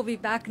online. We'll be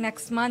back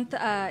next month.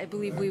 I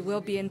believe we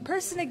will be in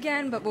person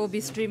again, but we'll be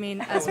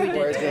streaming as we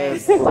did today.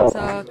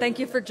 So thank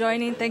you for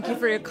joining. Thank you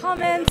for your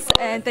comments,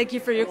 and thank you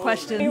for your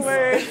questions.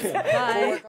 Bye.